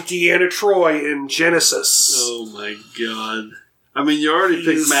 courting Deanna Troi in Genesis. Oh my god. I mean, you already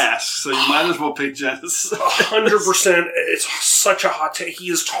picked Mask, so you might as well pick Genesis. 100%. It's such a hot take. He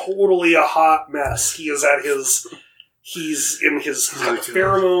is totally a hot mess. He's in his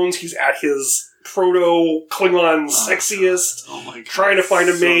pheromones. He's at his proto-Klingon sexiest. Oh my god. Trying to find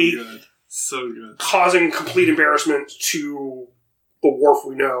a mate. Good. So good. Causing complete embarrassment to the Worf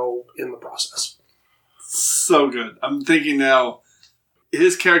we know in the process. So good. I'm thinking now,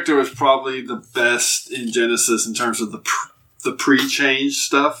 his character was probably the best in Genesis in terms of the pre-change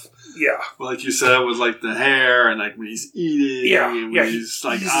stuff. Yeah. Like you said, with like the hair and like when he's eating. And when he's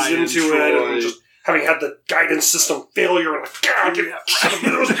like eyeing into Troy. it and just having had the guidance system failure and like, God, get out of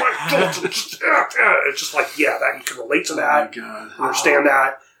it. It was my fault. It's just like, that you can relate to that. Oh my god. Understand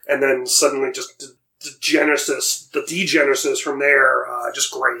that. And then suddenly just the degenesis from there,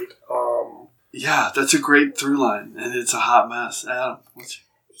 just great. Yeah, that's a great through line, and it's a hot mess. Adam, this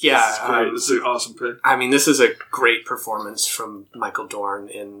is great. This is an awesome pick. I mean, this is a great performance from Michael Dorn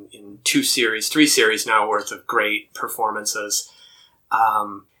in 3 series now worth of great performances.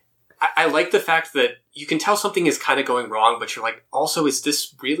 I like the fact that you can tell something is kind of going wrong, but you're like, also, is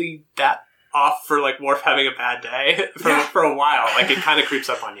this really that off for like Worf having a bad day for a while? Like, it kind of creeps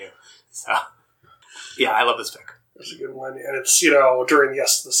up on you. So, yeah, I love this pick. There's a good one. And it's, during,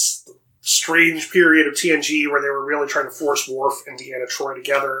 this strange period of TNG where they were really trying to force Worf and Deanna Troi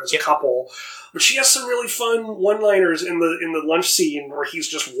together as a couple. But she has some really fun one-liners in the lunch scene where he's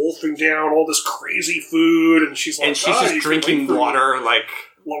just wolfing down all this crazy food, and she's like, and she's just drinking water like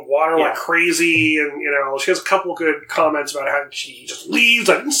crazy, and she has a couple good comments about how she just leaves.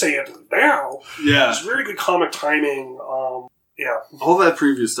 I didn't say I had to leave now. Yeah, it's very good comic timing. All that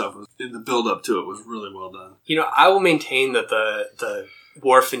previous stuff was in the build-up to it was really well done. I will maintain that the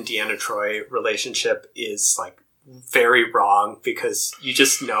Worf and Deanna Troi relationship is like very wrong, because you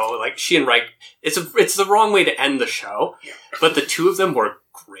just know, like, she and Riker, it's the wrong way to end the show, but the two of them were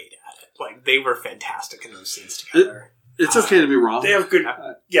great at it. Like, they were fantastic in those scenes together. It's okay to be wrong. They have good,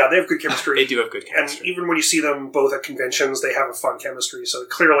 they have good chemistry. They do have good chemistry. And even when you see them both at conventions, they have a fun chemistry. So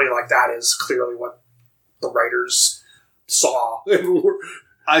clearly, like, that is clearly what the writers saw.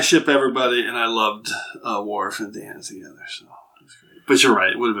 I ship everybody, and I loved Worf and Deanna together, so. But you're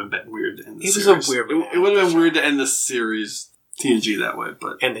right. It would have been weird to end the series. It was a weird It would have been weird to end the series TNG that way,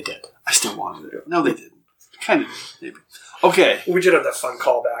 but... And they did. I still wanted it. No, they didn't. Kind of did, maybe. Okay. We did have that fun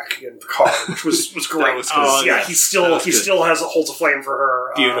callback in Picard, which was great. He still holds a flame for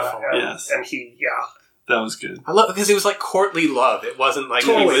her. Beautiful. Yes. And that was good. I love, because it was like courtly love. It wasn't like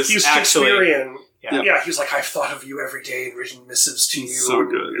he was actually... Shakespearean. Yeah, he was like, I've thought of you every day and written missives to you. So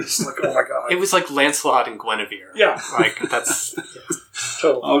good. It's like, oh my god. It was like Lancelot and Guinevere. Yeah. Like, that's...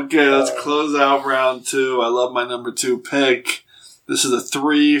 Totally. Okay, let's close out round 2. I love my number 2 pick. This is a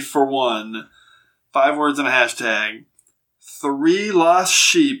 3-for-1. 5 words and a hashtag. 3 lost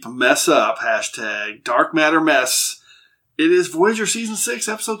sheep mess up. Hashtag dark matter mess. It is Voyager Season 6,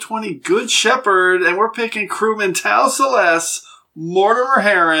 Episode 20, Good Shepherd, and we're picking crewman Tal Celeste, Mortimer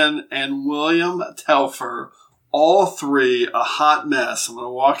Heron, and William Telfer. All 3 a hot mess. I'm going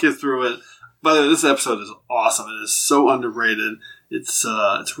to walk you through it. By the way, this episode is awesome. It is so underrated. It's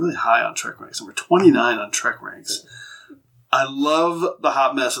really high on TrekRanks. Number 29 on TrekRanks. I love the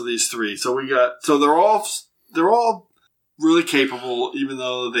hot mess of these 3. So they're all really capable, even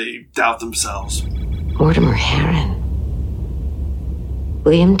though they doubt themselves. Mortimer Heron,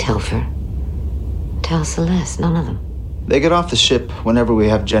 William Telfer, Tal Celeste, none of them. They get off the ship whenever we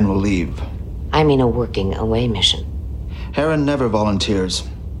have general leave. I mean a working away mission. Heron never volunteers.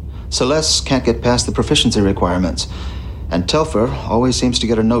 Celeste can't get past the proficiency requirements. And Telfer always seems to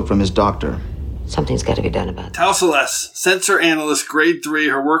get a note from his doctor. Something's got to be done about it. Tal Celeste, sensor analyst, grade 3.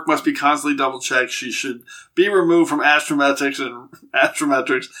 Her work must be constantly double-checked. She should be removed from astrometrics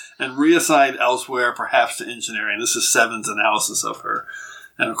and reassigned elsewhere, perhaps to engineering. This is Seven's analysis of her.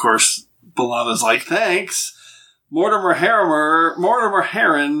 And, of course, B'Elanna's like, thanks. Mortimer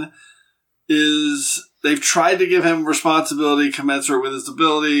Heron is... They've tried to give him responsibility commensurate with his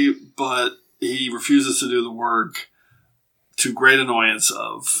ability, but he refuses to do the work, to great annoyance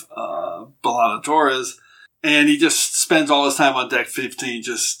of B'Elanna Torres. And he just spends all his time on Deck 15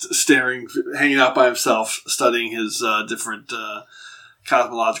 just staring, hanging out by himself, studying his different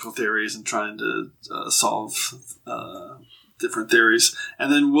cosmological theories and trying to solve different theories.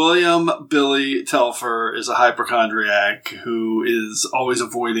 And then William Billy Telfer is a hypochondriac who is always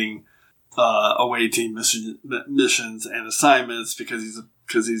avoiding away team missions and assignments because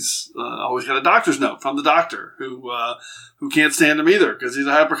he's always got a doctor's note from the doctor who can't stand him either because he's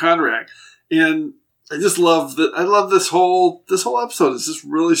a hypochondriac. And I just love that. I love this whole episode. It's just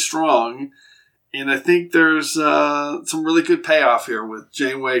really strong, and I think there's some really good payoff here with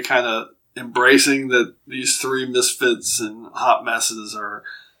Janeway kind of embracing that these 3 misfits and hot messes are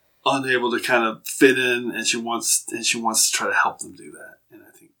unable to kind of fit in, and she wants to try to help them do that. And I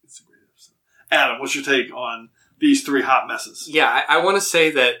think it's a great episode. Adam, what's your take on these 3 hot messes? Yeah, I want to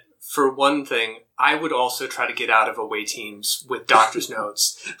say that for one thing, I would also try to get out of away teams with doctor's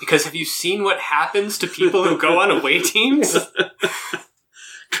notes. Because have you seen what happens to people who go on away teams?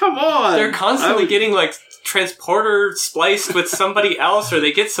 Come on! They're constantly getting, like, transporter spliced with somebody else, or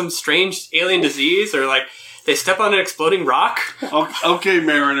they get some strange alien disease, or, like, they step on an exploding rock. Okay,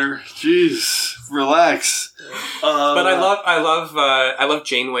 Mariner. Jeez, relax. But I love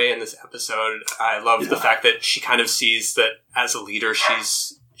Janeway in this episode. I love the fact that she kind of sees that as a leader,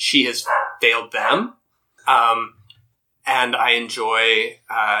 she has failed them, and I enjoy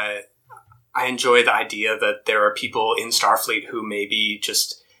the idea that there are people in Starfleet who maybe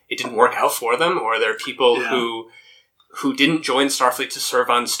just it didn't work out for them, or there are people who didn't join Starfleet to serve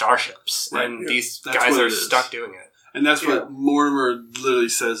on starships, and these guys are stuck doing it. And that's what Mortimer literally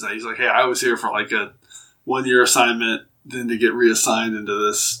says. That he's like, "Hey, I was here for like a 1-year assignment, than to get reassigned into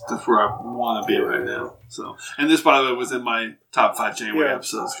this. That's where I want to be right now. So, and this, by the way, was in my top 5 Janeway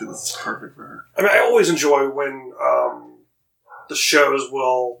episodes because it's perfect for her. I mean, I always enjoy when the shows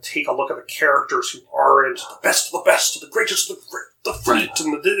will take a look at the characters who aren't the best of the best, the greatest of the fleet,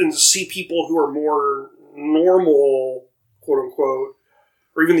 and see people who are more normal, quote unquote,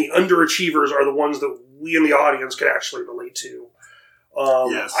 or even the underachievers are the ones that we in the audience can actually relate to.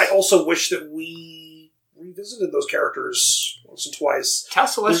 Yes. I also wish that we revisited those characters once and twice. Cal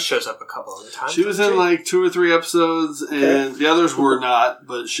Celeste shows up a couple of times. She was in like 2 or 3 episodes, and the others were not,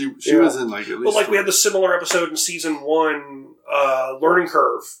 but she was in like at least. Well, like we had the similar episode in season 1, Learning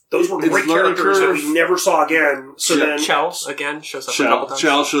Curve. Those were great characters that we never saw again. So then Chell again shows up a couple times.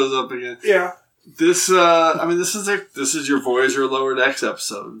 Chell shows up again. Yeah. This, this is your Voyager Lower Decks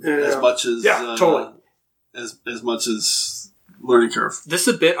episode as much as totally as much as Learning Curve. This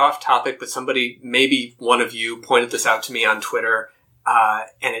is a bit off topic, but maybe one of you pointed this out to me on Twitter,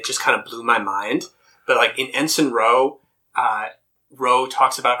 and it just kind of blew my mind. But like in Ensign Ro, Ro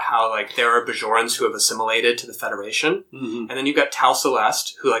talks about how like there are Bajorans who have assimilated to the Federation, and then you've got Tal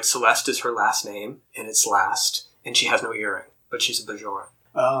Celeste, who like Celeste is her last name, and it's last, and she has no earring, but she's a Bajoran.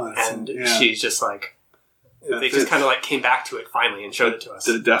 Oh, she's just like they just kind of like came back to it finally and showed it to us.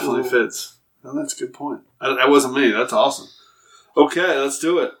 It definitely fits. Oh, that's a good point. That wasn't me. That's awesome. Okay, let's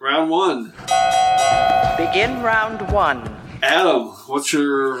do it. Round 1. Begin round 1. Adam, what's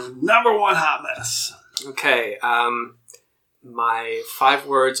your number 1 hot mess? Okay, my 5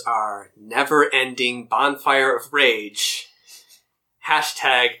 words are never-ending bonfire of rage.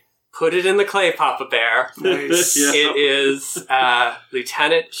 # put it in the clay, Papa Bear. Nice. It is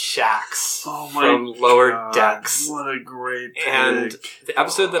Lieutenant Shax from Lower Decks. What a great pick. And the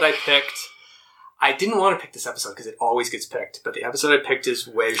episode that I picked, I didn't want to pick this episode because it always gets picked, but the episode I picked is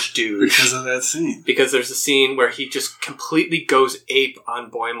Wedge Dude. Because of that scene. Because there's a scene where he just completely goes ape on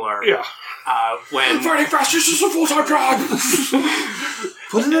Boimler. Yeah. When Fighting fast is a full-time job!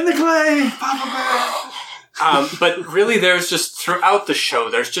 Put it in the clay, Papa Bear! But really, there's just throughout the show,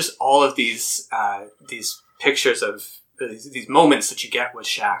 there's just all of these pictures of these moments that you get with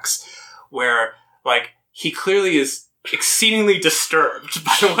Shax, where like he clearly is exceedingly disturbed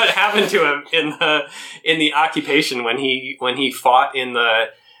by what happened to him in the occupation when he fought in the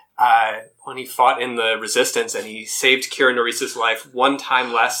Resistance and he saved Kira Norisa's life 1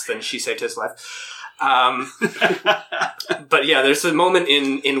 time less than she saved his life. But yeah, there's a moment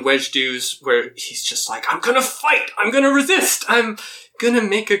in Wedge Dues where he's just like, I'm gonna fight, I'm gonna resist, I'm gonna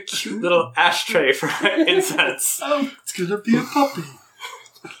make a cute little ashtray for incense. It's gonna be a puppy.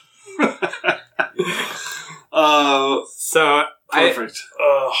 So perfect.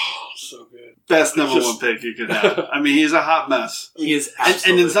 So good. Best number 1 pick you could have. I mean, he's a hot mess. He is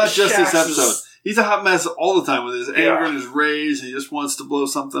and it's not just this episode. He's a hot mess all the time with his anger and his rage. He just wants to blow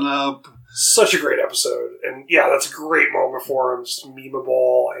something up. Such a great episode. And yeah, that's a great moment for him. Just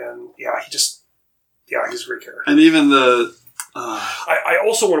memeable. And yeah, he's a great character. And even the... I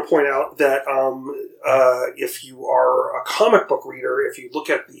also want to point out that if you are a comic book reader, if you look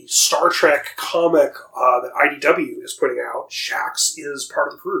at the Star Trek comic that IDW is putting out, Shax is part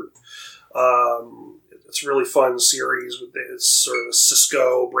of the crew. It's a really fun series with it's sort of a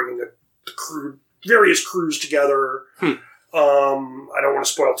Cisco bringing the crew, various crews together. I don't want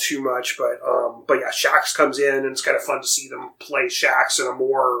to spoil too much, but yeah, Shax comes in and it's kind of fun to see them play Shax in a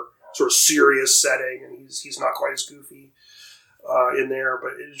more sort of serious setting, and he's not quite as goofy in there,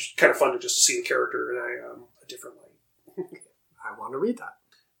 but it's kind of fun to just see the character in a different light. I want to read that.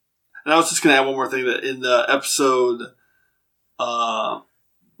 And I was just going to add one more thing, that in the episode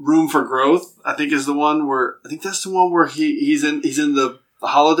Room for Growth, I think that's the one where he's in the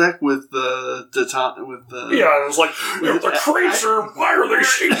holodeck with the yeah, and it's like the crates why are they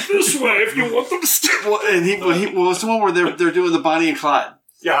shaped this way if you want them to stay? It's the one where they're doing the Bonnie and Clyde.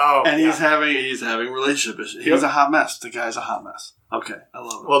 Yeah, and he's having relationship issues. He's a hot mess. The guy's a hot mess. Okay, I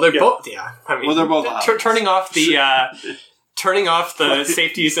love it. Well, they're both. Yeah, I mean, they're both hot. Turning off the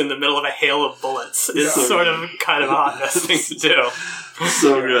safeties in the middle of a hail of bullets is sort of kind of a hot mess thing to do.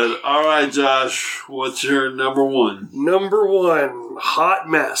 So good. All right, Josh, what's your number 1? Number 1, hot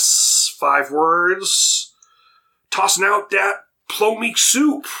mess. 5 words. Tossing out that plomeek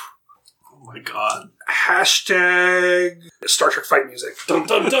soup. Oh my God. # Star Trek fight music. Dun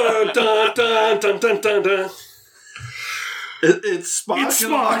dun dun dun dun dun dun dun dun. It's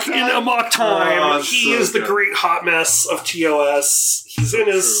Spock in Amok Time. He is the great hot mess of TOS.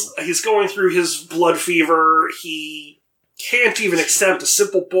 He's going through his blood fever. He can't even accept a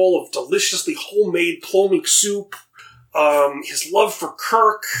simple bowl of deliciously homemade plomeek soup. His love for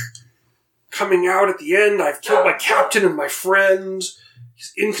Kirk coming out at the end. I've killed my captain and my friend.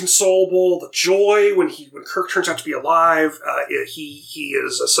 He's inconsolable. The joy when Kirk turns out to be alive. He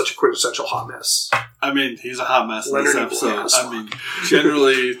is such a quintessential hot mess. I mean, he's a hot mess in Leonard this episode. Nimoy, I mean,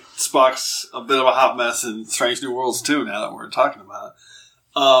 generally, Spock's a bit of a hot mess in Strange New Worlds too, now that we're talking about it.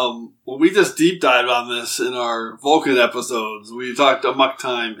 Well, we just deep dived on this in our Vulcan episodes. We talked amok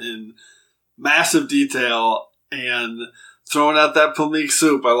time in massive detail and throwing out that palmik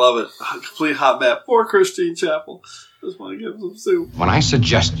soup. I love it. A complete hot mess. Poor Christine Chapel. Just want to give him some soup. When I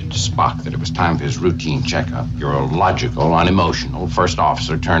suggested to Spock that it was time for his routine checkup, your logical, unemotional first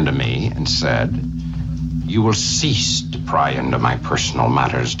officer turned to me and said, "You will cease to pry into my personal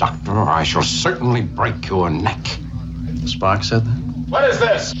matters, Doctor, or I shall certainly break your neck." Spock said that? What is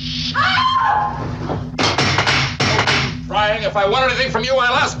this? Prying. If I want anything from you,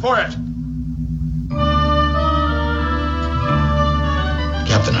 I'll ask for it.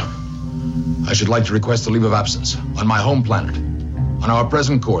 Captain, I should like to request a leave of absence on my home planet. On our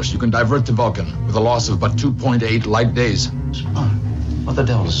present course, you can divert to Vulcan with a loss of but 2.8 light days. What the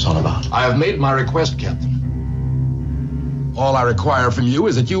devil is this all about? I have made my request, Captain. All I require from you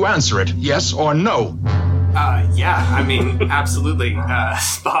is that you answer it, yes or no. Yeah, I mean, absolutely.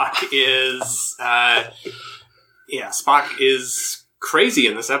 Spock is crazy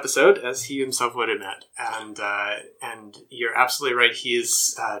in this episode, as he himself would admit. And you're absolutely right. He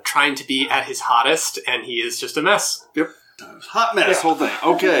is trying to be at his hottest, and he is just a mess. Yep. Hot mess, whole thing.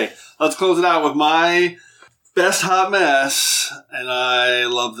 Okay, let's close it out with my best hot mess. And I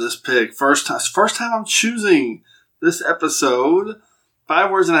love this pick. First time I'm choosing this episode.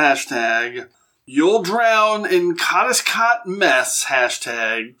 5 words and a hashtag. You'll drown in Kadiskat mess.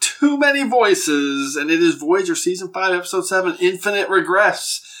 Hashtag. Too many voices. And it is Voyager Season 5, Episode 7, Infinite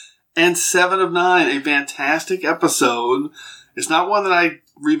Regress. And 7 of 9. A fantastic episode. It's not one that I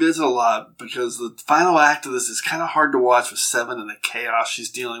revisit a lot because the final act of this is kind of hard to watch with 7 and the chaos she's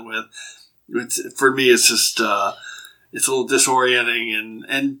dealing with. For me, it's just, it's a little disorienting.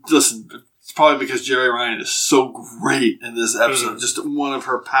 And listen, it's probably because Jerry Ryan is so great in this episode. Just one of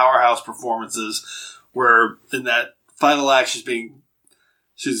her powerhouse performances where in that final act she's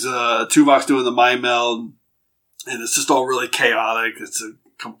Tuvok's doing the mind meld and it's just all really chaotic. It's a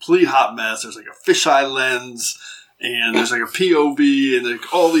complete hot mess. There's like a fisheye lens and there's like a POV and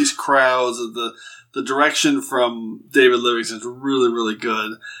like all these crowds and the direction from David Livingston is really, really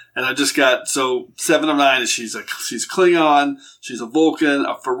good. And I just got, 7 of 9 is she's Klingon, she's a Vulcan,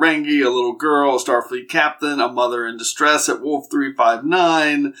 a Ferengi, a little girl, a Starfleet captain, a mother in distress at Wolf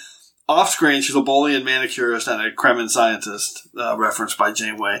 359. Off screen, she's a Bolian manicurist and a Kremen scientist, referenced by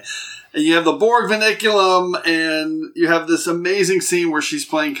Janeway. And you have the Borg Vinculum, and you have this amazing scene where she's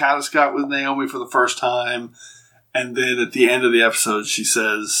playing Kadiskat with Naomi for the first time. And then at the end of the episode, she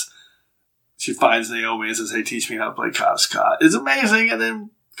finds Naomi and says, "Hey, teach me how to play Kadiskat." It's amazing. And then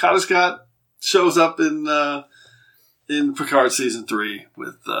Kadiskat shows up in Picard Season 3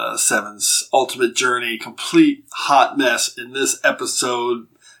 with Seven's ultimate journey. Complete hot mess in this episode,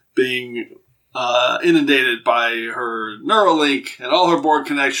 being inundated by her Neuralink and all her Borg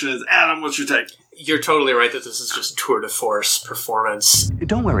connections. Adam, what's your take? You're totally right that this is just tour de force performance.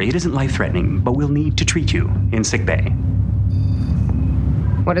 Don't worry, it isn't life-threatening, but we'll need to treat you in sickbay.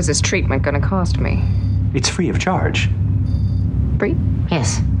 What is this treatment going to cost me? It's free of charge. Free?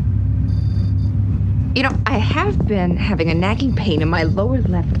 Yes. You know, I have been having a nagging pain in my lower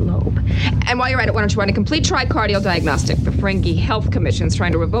left lobe. And while you're at it, why don't you run a complete tricardial diagnostic? The Ferengi Health Commission's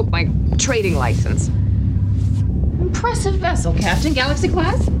trying to revoke my trading license. Impressive vessel, Captain. Galaxy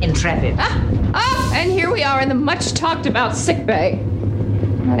class? Intrepid. And here we are in the much-talked-about sickbay.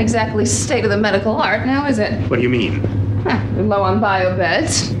 Not exactly state of the medical art now, is it? What do you mean? We're low on bio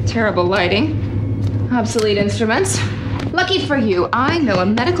beds, terrible lighting, obsolete instruments. Lucky for you, I know a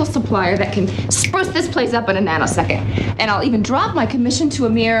medical supplier that can spruce this place up in a nanosecond. And I'll even drop my commission to a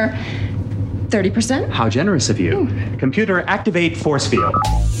mere 30%. How generous of you. Computer, activate force field.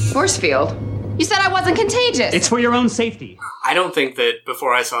 Force field? You said I wasn't contagious. It's for your own safety. I don't think that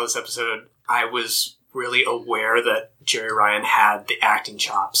before I saw this episode, I was really aware that Jerry Ryan had the acting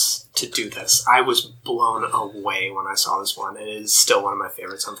chops to do this. I was blown away when I saw this one. It is still one of my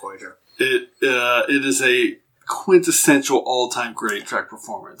favorites on Voyager. It is a quintessential all-time great Trek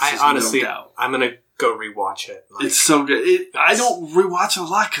performance. Honestly, no doubt. I'm going to go rewatch it. It's so good. I don't rewatch it a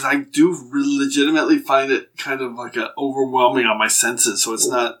lot because I do legitimately find it kind of like overwhelming on my senses. So it's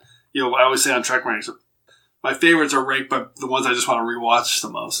not, I always say on TrekRanks, my favorites are ranked by the ones I just want to rewatch the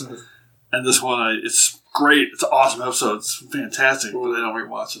most. Mm-hmm. And this one, it's great. It's an awesome episode. It's fantastic, but I don't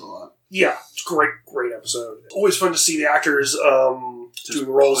rewatch it a lot. Yeah, it's a great episode. Always fun to see the actors doing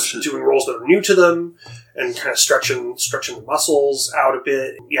roles that are new to them, and kind of stretching the muscles out a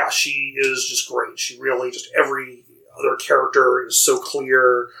bit. Yeah, she is just great. She really just every other character is so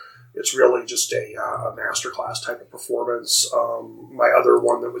clear. It's really just a masterclass type of performance. My other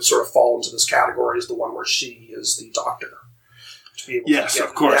one that would sort of fall into this category is the one where she is the doctor. To be able to get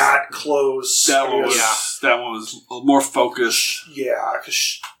of course. that close. That one was more focused. Yeah, because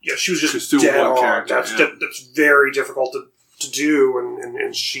she was just doing dead one on. character. That's very difficult to do,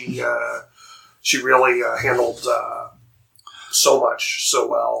 and she really handled so much so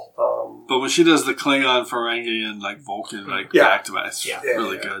well. But when she does the Klingon, Ferengi, and Vulcan back to back, it's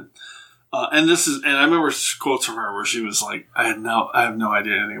really good. And I remember quotes from her where she was like, "I have no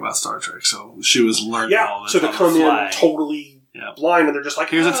idea anything about Star Trek," so she was learning all this. So to come in totally blind, and they're just like,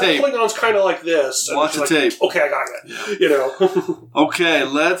 "Here's a tape. Klingon's kind of like this." And watch the tape. Okay, I got it. Yeah. Okay,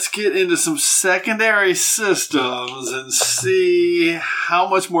 let's get into some secondary systems and see how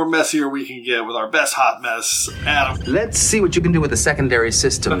much more messier we can get with our best hot mess. Adam, let's see what you can do with the secondary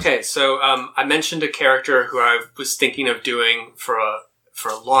systems. Okay, so I mentioned a character who I was thinking of doing for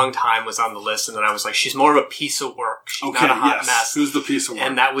a long time was on the list, and then I was like, she's more of a piece of work. She's not a hot mess. Who's the piece of work?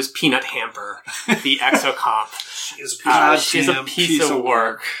 And that was Peanut Hamper, the exocomp. She's a piece of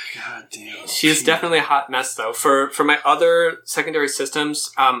work. God damn. She is definitely a hot mess, though. For my other secondary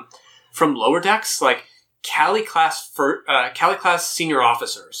systems, from Lower Decks, Cali class senior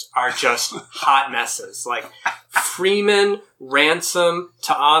officers are just hot messes. Freeman, Ransom,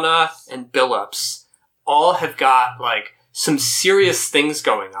 Ta'ana, and Billups all have got some serious things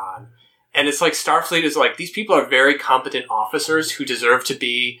going on. And it's Starfleet is these people are very competent officers who deserve to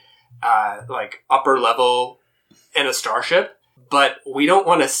be upper level in a starship, but we don't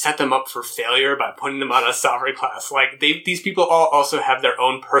want to set them up for failure by putting them on a salary class. These people all also have their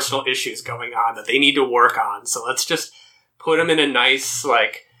own personal issues going on that they need to work on. So let's just put them in a nice,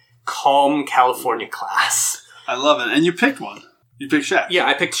 calm California class. I love it. And you picked one. You picked Shax. Yeah,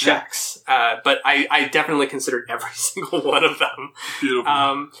 I picked Shax. But I definitely considered every single one of them.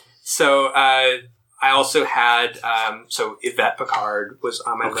 Beautiful. So I also had, Yvette Picard was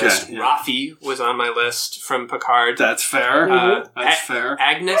on my list. Yeah. Rafi was on my list from Picard. That's fair. That's fair.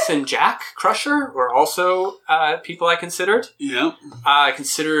 Agnes and Jack Crusher were also people I considered. Yeah. I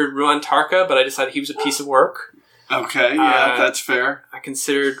considered Ruan Tarka, but I decided he was a piece of work. Okay, yeah, that's fair. I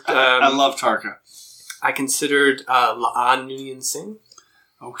considered... I love Tarka. I considered La'an Noonien Singh.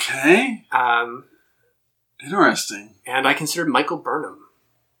 Okay. Interesting. And I considered Michael Burnham.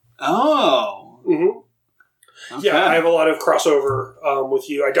 Oh. Mm-hmm. Okay. Yeah, I have a lot of crossover with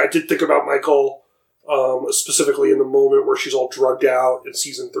you. I did think about Michael specifically in the moment where she's all drugged out in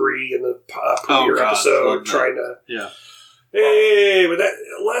season 3 in the premiere episode, trying to... Yeah. Hey, but that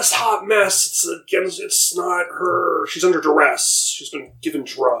less hot mess. It's not her. She's under duress. She's been given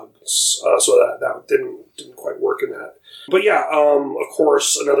drugs, so that didn't quite work in that. But yeah, of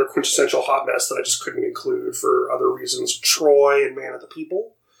course, another quintessential hot mess that I just couldn't include for other reasons. Troy and Man of the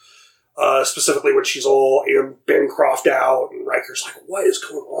People, specifically when she's all Bancroft out and Riker's like, "What is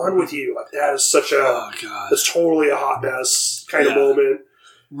going on with you?" That is such a that's totally a hot mess kind of moment.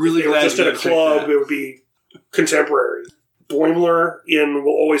 Really, if they were just at a club, it would be contemporary. Boimler in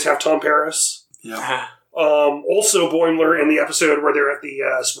We'll Always Have Tom Paris. Yeah. Also Boimler in the episode where they're at the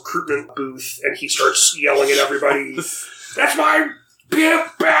recruitment booth and he starts yelling at everybody, "That's my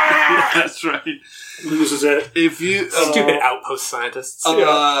bip back!" That's right. Loses it. If you stupid outpost scientists.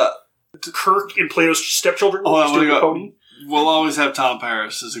 Kirk in Plato's Stepchildren. Oh, I want to go. We'll Always Have Tom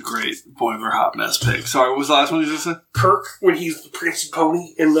Paris is a great Boimler hot mess pick. Sorry, what was the last one you just said? Kirk when he's the prancing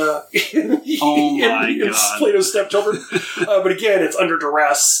pony in Plato's Stepchildren. But again, it's under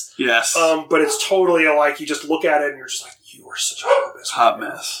duress. Yes. But it's totally you just look at it and you're just like, you are such a hot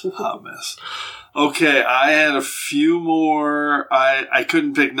mess. Hot mess. Okay, I had a few more. I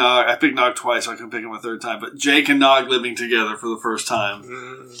couldn't pick Nog. I picked Nog twice, so I couldn't pick him a third time. But Jake and Nog living together for the first time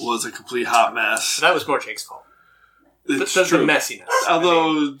was a complete hot mess. That was more Jake's fault. It's the true. messiness.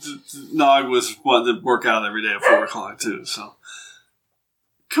 Although Nog was one to work out every day at 4 o'clock too. So,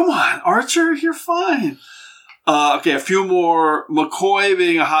 come on, Archer, you're fine. Okay, a few more. McCoy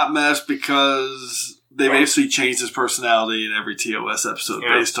being a hot mess because they basically changed his personality in every TOS episode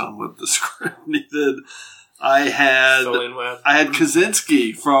based on what the script needed. I had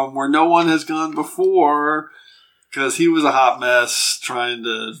Kaczynski from Where No One Has Gone Before because he was a hot mess trying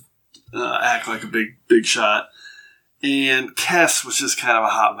to act like a big shot. And Kess was just kind of a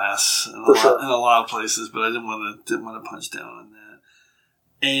hot mess in a lot of places, but I didn't want to punch down on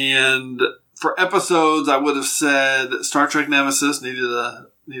that. And for episodes, I would have said Star Trek Nemesis needed a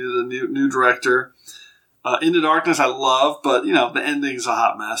new director. Into Darkness I love, but, the ending's a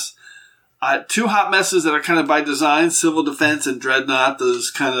hot mess. 2 hot messes that are kind of by design, Civil Defense and Dreadnought,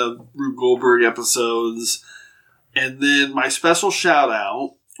 those kind of Rube Goldberg episodes. And then my special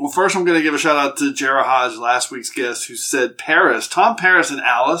shout-out, well, first I'm going to give a shout-out to Jara Hodge, last week's guest, who said Paris. Tom Paris in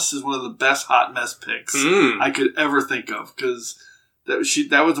Alice is one of the best hot mess picks I could ever think of, because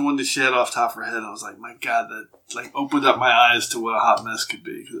that was the one that she had off the top of her head. I was like, my God, that opened up my eyes to what a hot mess could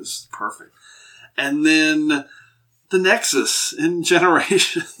be, because it's perfect. And then the Nexus in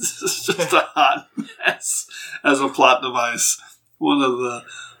Generations is just a hot mess as a plot device. One of the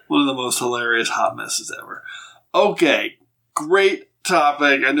most hilarious hot messes ever. Okay, great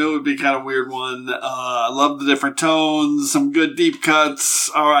topic. I knew it would be kind of a weird one. I love the different tones, some good deep cuts.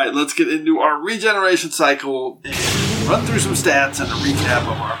 All right, let's get into our regeneration cycle and run through some stats and a recap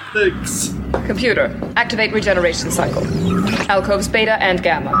of our picks. Computer, activate regeneration cycle. Alcoves beta and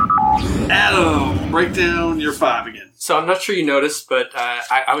gamma. Adam, break down your 5 again. So I'm not sure you noticed, but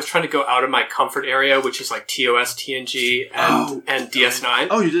I was trying to go out of my comfort area, which is like TOS, TNG, and DS9.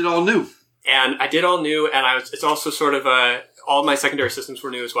 Oh, you did all new. And I did all new, and it's also sort of all my secondary systems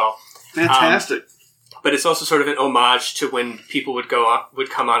were new as well. Fantastic. But it's also sort of an homage to when people would come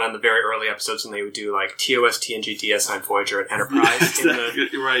on the very early episodes, and they would do like TOS, TNG, DS9, Voyager, and Enterprise.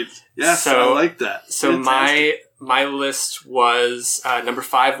 You're right. Yes, so, I like that. So Fantastic. my list was number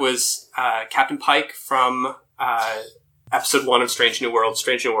 5 was Captain Pike from episode 1 of Strange New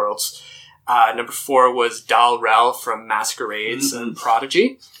Worlds. Number 4 was Dal Rel from Masquerades and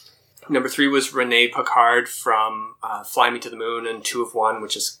Prodigy. Number 3 was Renee Picard from Fly Me to the Moon and 2 of 1,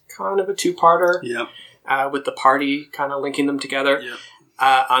 which is kind of a 2-parter. Yep. With the party kind of linking them together. Yep.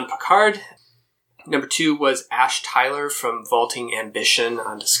 On Picard, number 2 was Ash Tyler from Vaulting Ambition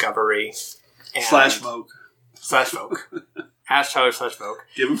on Discovery. And /Vogue. Ash Tyler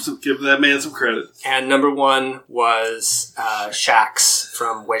 /Vogue. Give that man some credit. And number 1 was Shax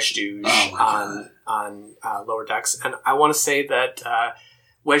from Wedge Douche on Lower Decks. And I want to say that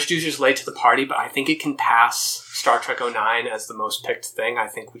Wedge Douche is late to the party, but I think it can pass Star Trek 09 as the most picked thing. I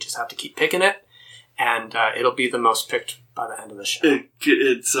think we just have to keep picking it, and it'll be the most picked by the end of the show.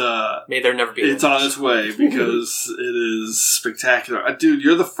 May there never be. It's on its way because it is spectacular, dude.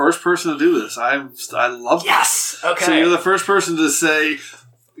 You're the first person to do this. I love. Yes. Okay. So you're the first person to say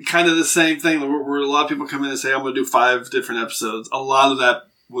kind of the same thing. Where a lot of people come in and say, "I'm going to do 5 different episodes." A lot of that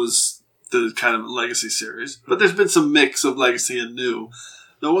was the kind of legacy series, but there's been some mix of legacy and new.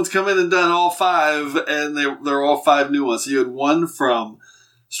 No one's come in and done all 5, and they're all 5 new ones. So you had 1 from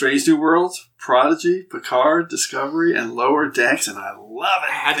Strange New Worlds, Prodigy, Picard, Discovery, and Lower Decks, and I love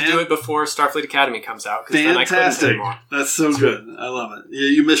it. I had to do it before Starfleet Academy comes out, because then I couldn't anymore. That's so good. I love it.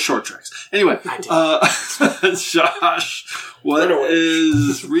 You missed short treks. Anyway, Josh,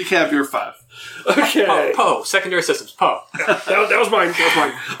 recap your 5. Okay. Poe, secondary systems, Poe. That was mine.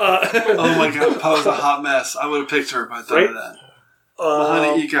 Oh my God, Poe's a hot mess. I would have picked her if I thought of that.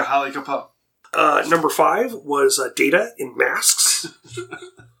 Halika Poe. Number 5 was Data in Masks.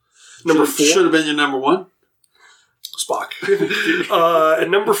 Number 4 should have been your number 1. Spock. And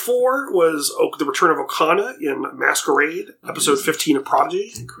number 4 was The Return of Okana in Masquerade, episode 15 of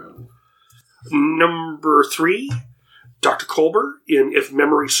Prodigy. Incredible. Number 3, Dr. Culber in If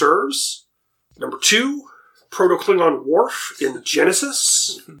Memory Serves. Number 2, Proto-Klingon Worf in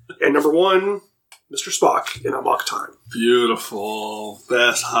Genesis. And number 1, Mr. Spock in Amok Time. Beautiful.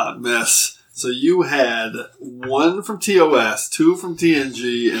 Best hot mess. So you had 1 from TOS, 2 from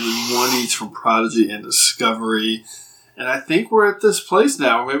TNG, and then 1 each from Prodigy and Discovery. And I think we're at this place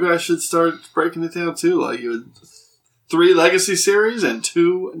now. Maybe I should start breaking it down too. Like you had 3 legacy series and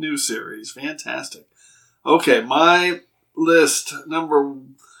 2 new series. Fantastic. Okay, my list, number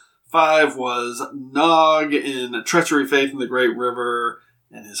 5 was Nog in Treachery, Faith in the Great River,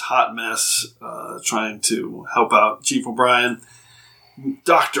 and his hot mess trying to help out Chief O'Brien.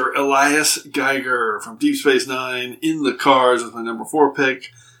 Dr. Elias Geiger from Deep Space Nine in the Cars was my number 4 pick.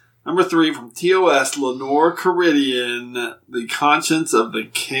 Number 3 from TOS, Lenore Caridian, The Conscience of the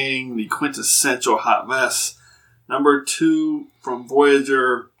King, the quintessential hot mess. Number 2 from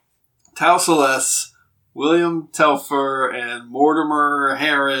Voyager, Tau Celeste, William Telfer, and Mortimer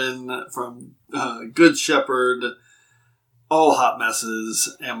Heron from Good Shepherd. All hot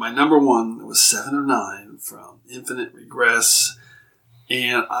messes. And my number 1 was 7 of 9 from Infinite Regress.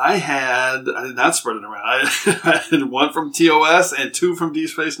 And I did not spread it around. I had 1 from TOS and 2 from Deep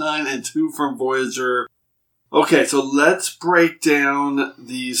Space Nine and 2 from Voyager. Okay, so let's break down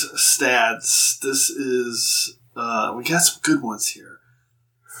these stats. This is, we got some good ones here.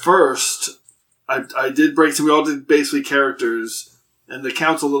 First, I did break some, we all did basically characters. And the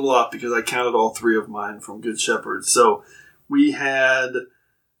count's a little off because I counted all 3 of mine from Good Shepherd. So we had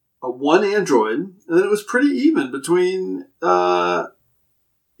one android, and then it was pretty even between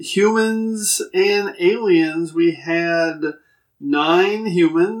humans and aliens. We had 9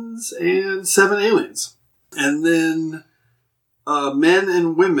 humans and 7 aliens. And then men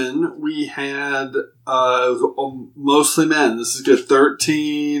and women, we had mostly men. This is good.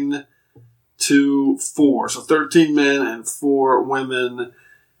 13 to 4. So 13 men and 4 women.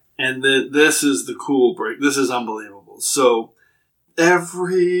 And then this is the cool break. This is unbelievable. So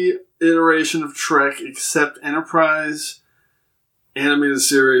every iteration of Trek except Enterprise, animated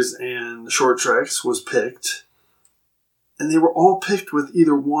series, and short treks was picked. And they were all picked with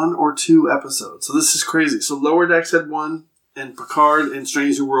either 1 or 2 episodes. So this is crazy. So Lower Decks had 1, and Picard and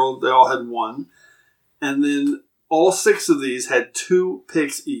Strange New World, they all had 1. And then all 6 of these had 2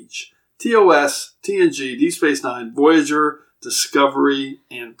 picks each. TOS, TNG, Deep Space Nine, Voyager, Discovery,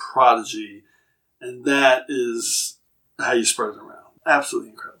 and Prodigy. And that is how you spread it around.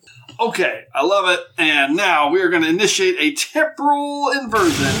 Absolutely incredible. Okay, I love it. And now we are going to initiate a temporal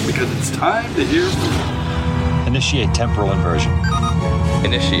inversion because it's time to hear from you. Initiate temporal inversion.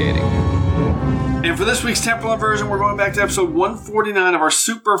 Initiating. And for this week's temporal inversion, we're going back to episode 149 of our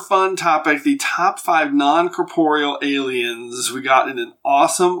super fun topic, the top 5 non-corporeal aliens. We got in an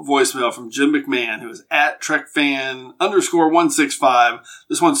awesome voicemail from Jim McMahon, who is at TrekFan_165.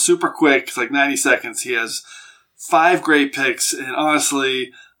 This one's super quick. It's like 90 seconds. He has 5 great picks. And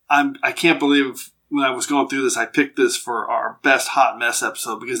honestly, I can't believe when I was going through this, I picked this for our best hot mess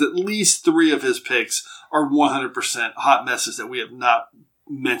episode because at least 3 of his picks are 100% hot messes that we have not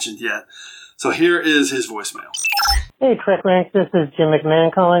mentioned yet. So here is his voicemail. Hey, TrekRanks, this is Jim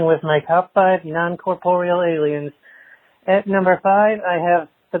McMahon calling with my top 5 non-corporeal aliens. At number 5, I have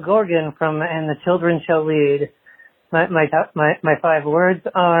the Gorgon from And the Children Shall Lead. My 5 words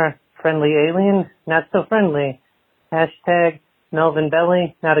are friendly alien, not so friendly. Hashtag Melvin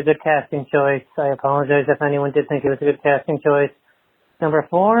Belly, not a good casting choice. I apologize if anyone did think it was a good casting choice. Number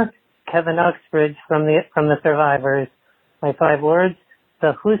 4, Kevin Uxbridge from the Survivors. My 5 words,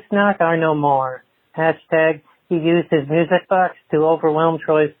 the Hunault are no more. Hashtag, he used his music box to overwhelm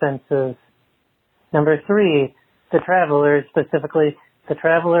Troy's senses. Number 3, the Travelers, specifically the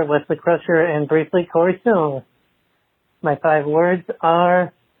Traveler, Wesley Crusher, and briefly Corey Soong. My 5 words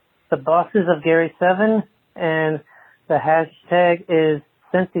are the bosses of Gary 7, and the hashtag is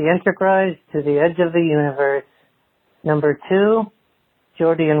sent the Enterprise to the edge of the universe. Number 2,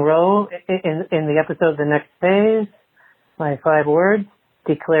 Geordi and Roe in the episode The Next Phase. My 5 words,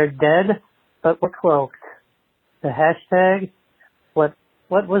 declared dead, but were cloaked. The hashtag, what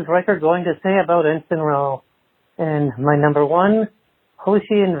was Riker going to say about Ensign Rowe? And my number 1,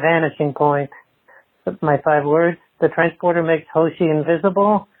 Hoshi and Vanishing Point. My 5 words, the transporter makes Hoshi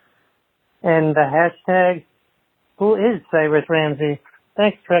invisible. And the hashtag, who is Cyrus Ramsey?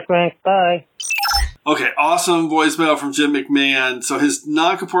 Thanks, TrekRanks. Bye. Okay, awesome voicemail from Jim McMahon. So his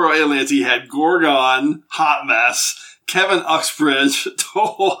non-corporeal aliens, he had Gorgon, hot mess. Kevin Uxbridge,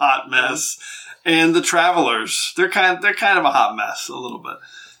 total hot mess, and the Travelers. They're kind of a hot mess a little bit.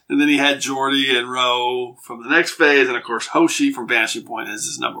 And then he had Geordi and Roe from The Next Phase, and of course Hoshi from Vanishing Point is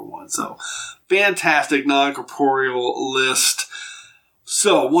his number 1. So fantastic non-corporeal list.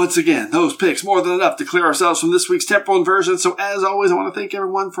 So, once again, those picks more than enough to clear ourselves from this week's temporal inversion. So, as always, I want to thank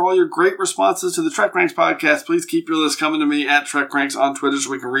everyone for all your great responses to the TrekRanks podcast. Please keep your list coming to me at TrekRanks on Twitter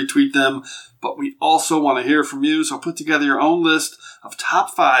so we can retweet them. But we also want to hear from you, so put together your own list of top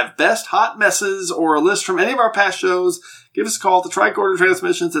 5 best hot messes or a list from any of our past shows. Give us a call at the Tricorder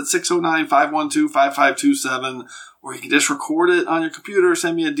Transmissions at 609-512-5527, or you can just record it on your computer,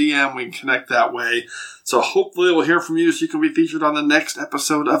 send me a DM, we can connect that way. So hopefully we'll hear from you so you can be featured on the next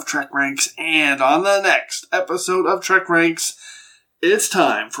episode of TrekRanks. And on the next episode of TrekRanks, it's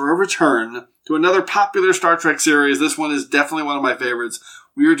time for a return to another popular Star Trek series. This one is definitely one of my favorites.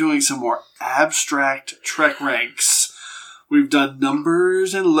 We are doing some more abstract TrekRanks. We've done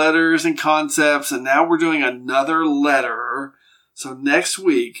numbers and letters and concepts, and now we're doing another letter. So next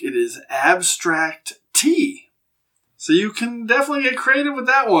week, it is abstract T. So you can definitely get creative with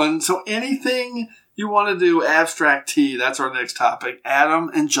that one. So anything you want to do, abstract T, that's our next topic.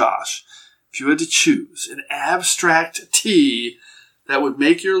 Adam and Josh, if you had to choose an abstract T that would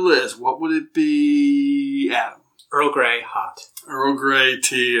make your list, what would it be, Adam? Earl Grey hot. Earl Grey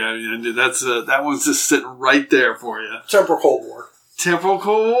tea. I mean, that one's just sitting right there for you. Temporal Cold War. Temporal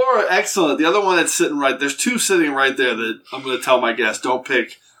Cold War. Excellent. The other one that's sitting right there's 2 sitting right there that I'm going to tell my guests. Don't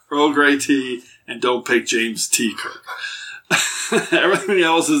pick Earl Grey tea and don't pick James T. Kirk. Everything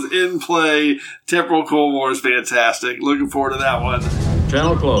else is in play. Temporal Cold War is fantastic. Looking forward to that one.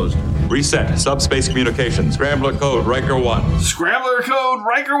 Channel closed. Reset. Subspace communications. Scrambler code Riker 1. Scrambler code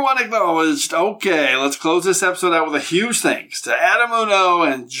Riker 1 acknowledged. Okay, let's close this episode out with a huge thanks to Adam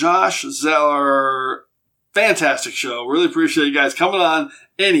Hunault and Josh Zeller. Fantastic show. Really appreciate you guys coming on.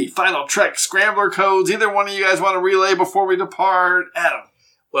 Any final Trek Scrambler codes either one of you guys want to relay before we depart? Adam.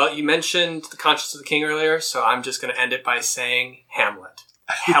 Well, you mentioned The Conscience of the King earlier, so I'm just going to end it by saying Hamlet.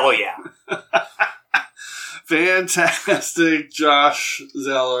 Hell yeah. Fantastic, Josh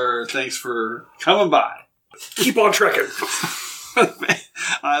Zeller. Thanks for coming by. Keep on trekking.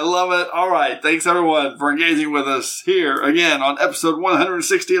 I love it. All right. Thanks, everyone, for engaging with us here again on episode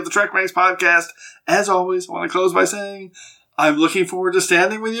 160 of the TrekRanks podcast. As always, I want to close by saying I'm looking forward to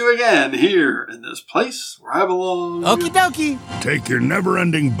standing with you again here in this place where I belong. Okie dokie. Take your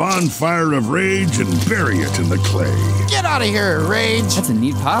never-ending bonfire of rage and bury it in the clay. Get out of here, Rage. That's a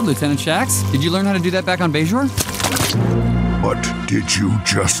neat pod, Lieutenant Shax. Did you learn how to do that back on Bajor? What did you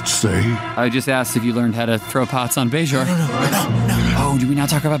just say? I just asked if you learned how to throw pots on Bajor. No. Oh, do we not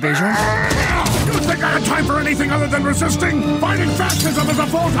talk about Bajor? You think I had time for anything other than resisting? Fighting fascism is a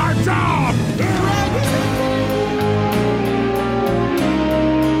full-time job!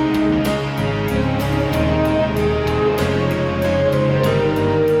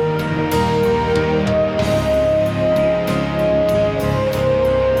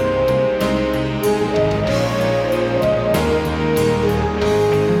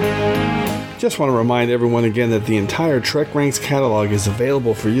 Just want to remind everyone again that the entire TrekRanks catalog is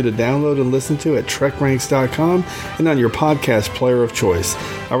available for you to download and listen to at TrekRanks.com and on your podcast player of choice.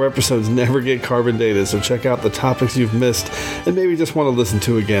 Our episodes never get carbon dated, so check out the topics you've missed and maybe just want to listen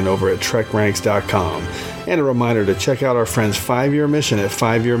to again over at TrekRanks.com. And a reminder to check out our friends 5-Year Mission at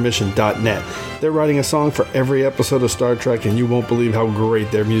 5yearmission.net. They're writing a song for every episode of Star Trek, and you won't believe how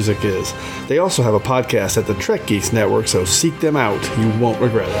great their music is. They also have a podcast at the Trek Geeks Network, so seek them out. You won't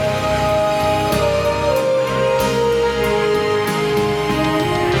regret it.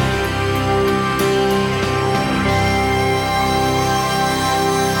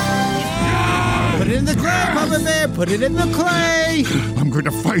 Put it in the clay! I'm going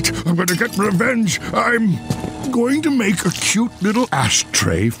to fight. I'm going to get revenge. I'm going to make a cute little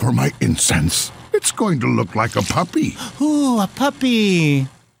ashtray for my incense. It's going to look like a puppy. Ooh, a puppy.